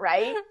detachment,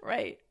 right?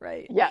 Right.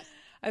 Yes.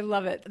 I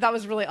love it. That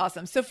was really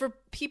awesome. So for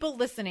people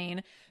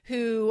listening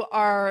who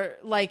are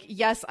like,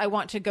 yes, I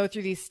want to go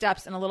through these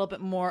steps in a little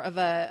bit more of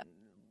a,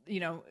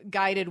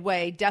 guided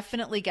way,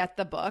 definitely get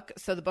the book.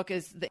 So the book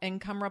is The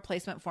Income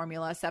Replacement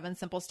Formula, 7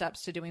 Simple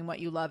Steps to Doing What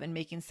You Love and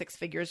Making 6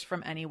 Figures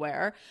from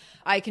Anywhere.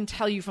 I can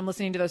tell you from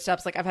listening to those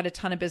steps, like I've had a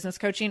ton of business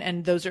coaching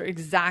and those are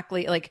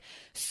exactly like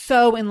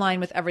so in line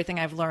with everything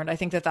I've learned. I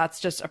think that that's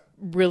just a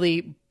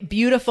really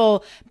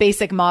beautiful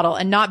basic model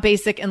and not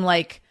basic in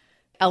like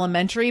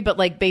elementary, but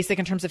like basic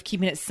in terms of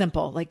keeping it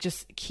simple. Like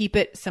just keep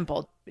it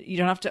simple. You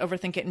don't have to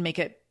overthink it and make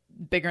it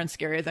bigger and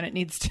scarier than it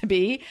needs to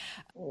be.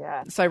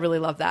 Yeah. So I really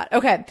love that.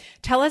 Okay.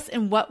 Tell us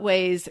in what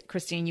ways,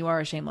 Christine, you are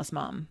a shameless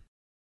mom.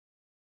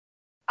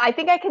 I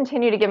think I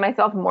continue to give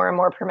myself more and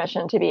more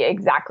permission to be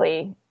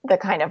exactly the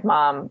kind of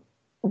mom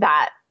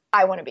that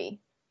I want to be.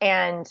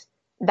 And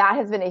that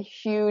has been a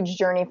huge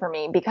journey for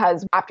me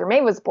because after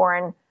May was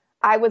born,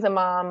 I was a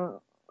mom,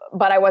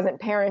 but I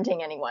wasn't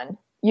parenting anyone.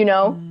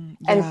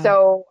 And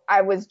so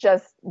I was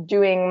just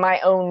doing my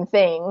own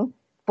thing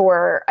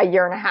for a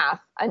year and a half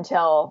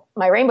until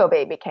my rainbow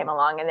baby came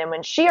along. And then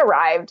when she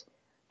arrived,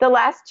 the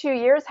last 2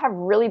 years have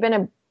really been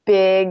a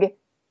big,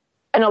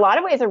 in a lot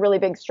of ways, a really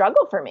big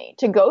struggle for me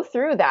to go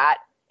through that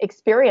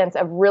experience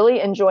of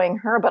really enjoying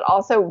her, but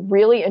also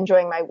really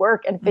enjoying my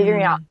work and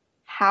figuring out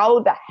how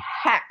the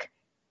heck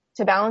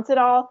to balance it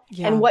all.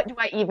 Yeah. And what do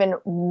I even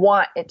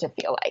want it to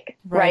feel like?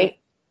 Right.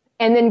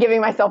 And then giving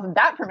myself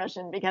that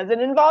permission because it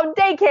involved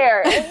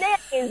daycare and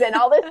nannies and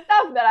all this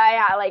stuff that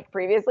I like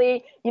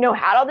previously,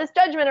 had all this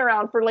judgment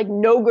around for like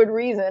no good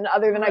reason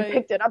other than I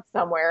picked it up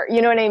somewhere.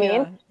 You know what I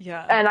mean?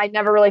 Yeah. And I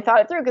never really thought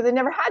it through because I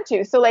never had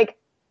to. So like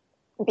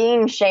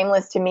being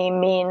shameless to me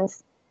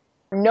means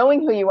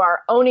knowing who you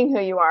are, owning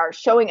who you are,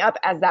 showing up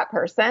as that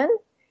person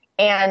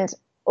and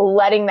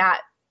letting that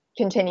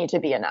continue to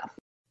be enough.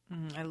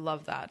 I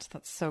love that.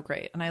 That's so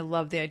great. And I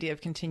love the idea of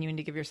continuing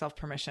to give yourself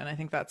permission. I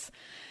think that's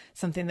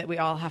something that we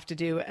all have to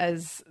do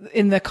as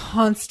in the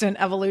constant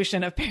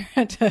evolution of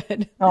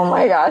parenthood. Oh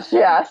my gosh.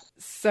 Yes.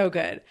 So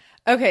good.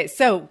 Okay.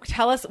 So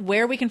tell us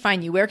where we can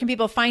find you. Where can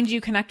people find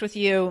you, connect with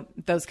you,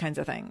 those kinds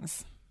of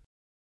things?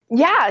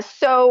 Yeah.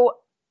 So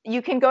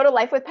you can go to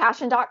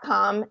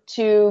lifewithpassion.com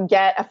to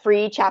get a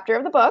free chapter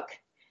of the book.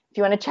 If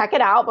you want to check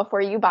it out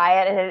before you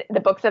buy it, and the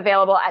book's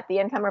available at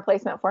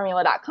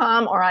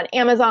theincomereplacementformula.com or on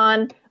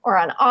Amazon or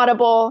on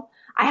Audible.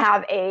 I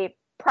have a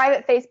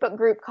private Facebook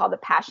group called the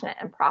Passionate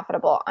and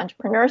Profitable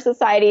Entrepreneur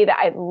Society that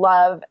I'd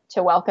love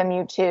to welcome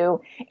you to.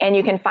 And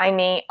you can find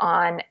me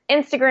on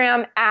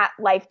Instagram at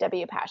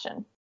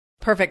LifeWPassion.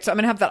 Perfect. So I'm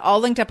going to have that all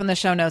linked up in the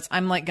show notes.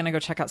 I'm like going to go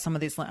check out some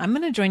of these. I'm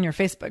going to join your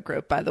Facebook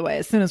group, by the way,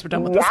 as soon as we're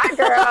done with this.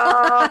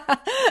 Yeah,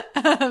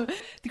 girl.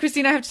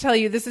 Christine, I have to tell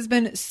you, this has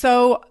been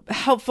so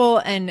helpful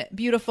and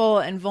beautiful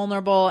and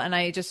vulnerable. And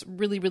I just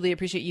really, really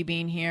appreciate you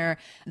being here,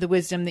 the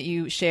wisdom that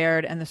you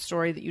shared and the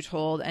story that you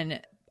told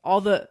and all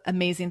the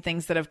amazing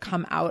things that have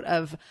come out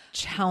of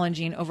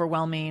challenging,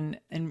 overwhelming,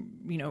 and,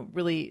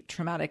 really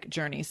traumatic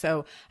journey.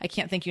 So I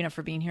can't thank you enough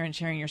for being here and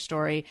sharing your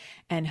story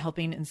and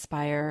helping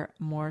inspire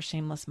more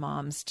shameless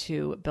moms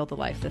to build a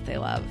life that they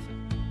love.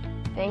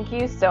 Thank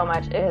you so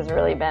much. It has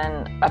really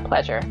been a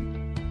pleasure.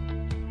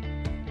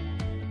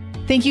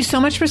 Thank you so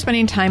much for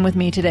spending time with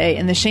me today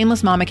in the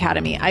Shameless Mom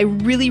Academy. I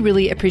really,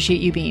 really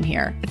appreciate you being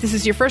here. If this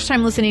is your first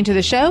time listening to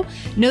the show,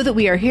 know that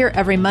we are here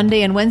every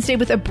Monday and Wednesday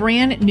with a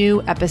brand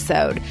new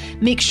episode.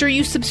 Make sure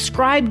you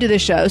subscribe to the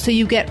show so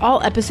you get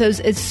all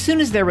episodes as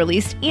soon as they're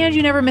released and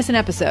you never miss an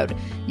episode.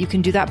 You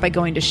can do that by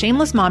going to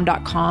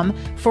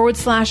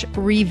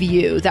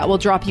shamelessmom.com/review. That will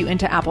drop you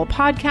into Apple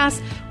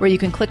Podcasts where you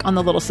can click on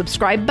the little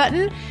subscribe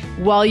button.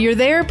 While you're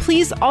there,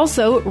 please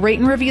also rate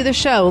and review the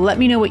show. Let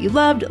me know what you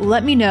loved.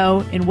 Let me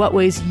know in what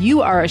ways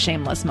you are a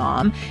shameless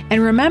mom.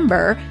 And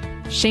remember,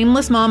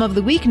 Shameless Mom of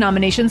the Week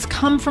nominations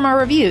come from our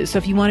reviews. So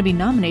if you want to be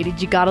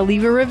nominated, you got to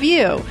leave a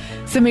review.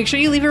 So make sure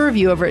you leave a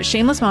review over at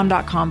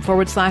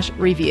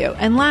shamelessmom.com/review.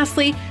 And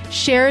lastly,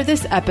 share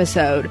this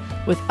episode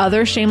with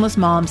other shameless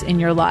moms in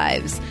your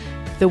lives.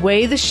 The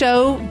way the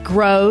show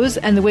grows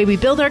and the way we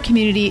build our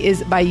community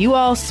is by you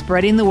all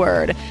spreading the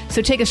word.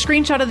 So take a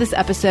screenshot of this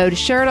episode,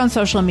 share it on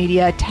social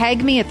media,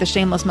 tag me at the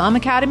Shameless Mom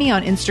Academy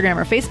on Instagram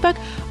or Facebook.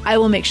 I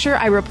will make sure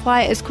I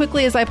reply as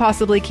quickly as I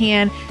possibly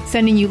can,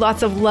 sending you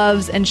lots of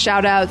loves and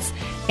shout outs,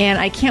 and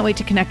I can't wait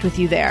to connect with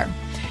you there.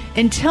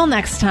 Until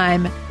next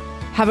time,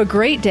 have a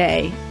great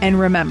day, and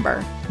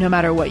remember, no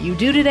matter what you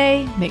do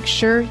today, make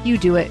sure you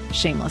do it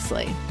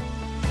shamelessly.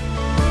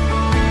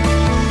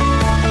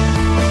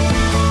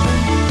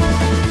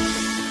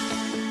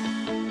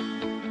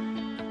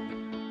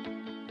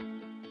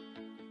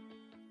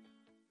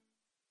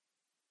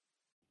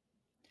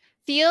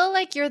 Feel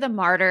like you're the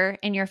martyr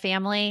in your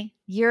family?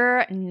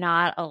 You're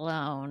not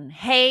alone.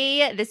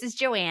 Hey, this is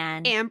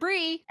Joanne. And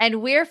Bree.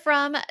 And we're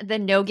from the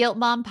No Guilt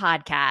Mom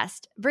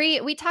podcast.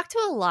 Bree, we talk to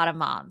a lot of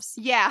moms.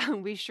 Yeah,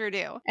 we sure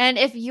do. And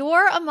if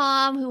you're a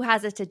mom who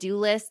has a to-do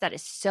list that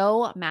is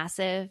so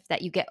massive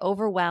that you get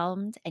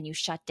overwhelmed and you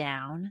shut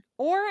down,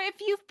 or if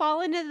you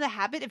fall into the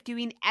habit of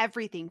doing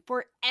everything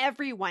for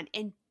everyone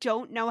and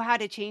don't know how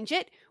to change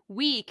it,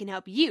 we can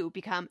help you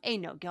become a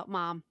no-guilt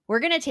mom. we're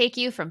going to take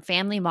you from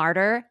family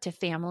martyr to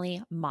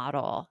family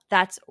model.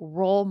 That's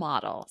role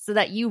model, so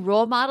that you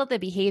role model the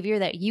behavior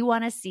that you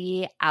want to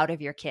see out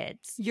of your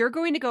kids. You're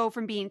going to go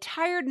from being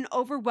tired and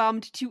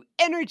overwhelmed to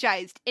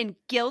energized and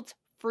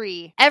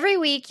guilt-free. Every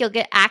week, you'll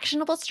get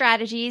actionable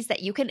strategies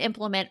that you can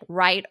implement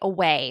right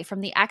away from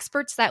the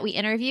experts that we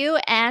interview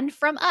and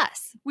from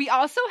us. We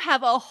also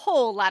have a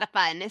whole lot of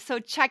fun, so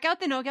check out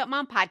the No Guilt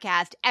Mom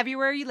podcast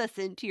everywhere you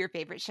listen to your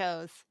favorite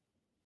shows.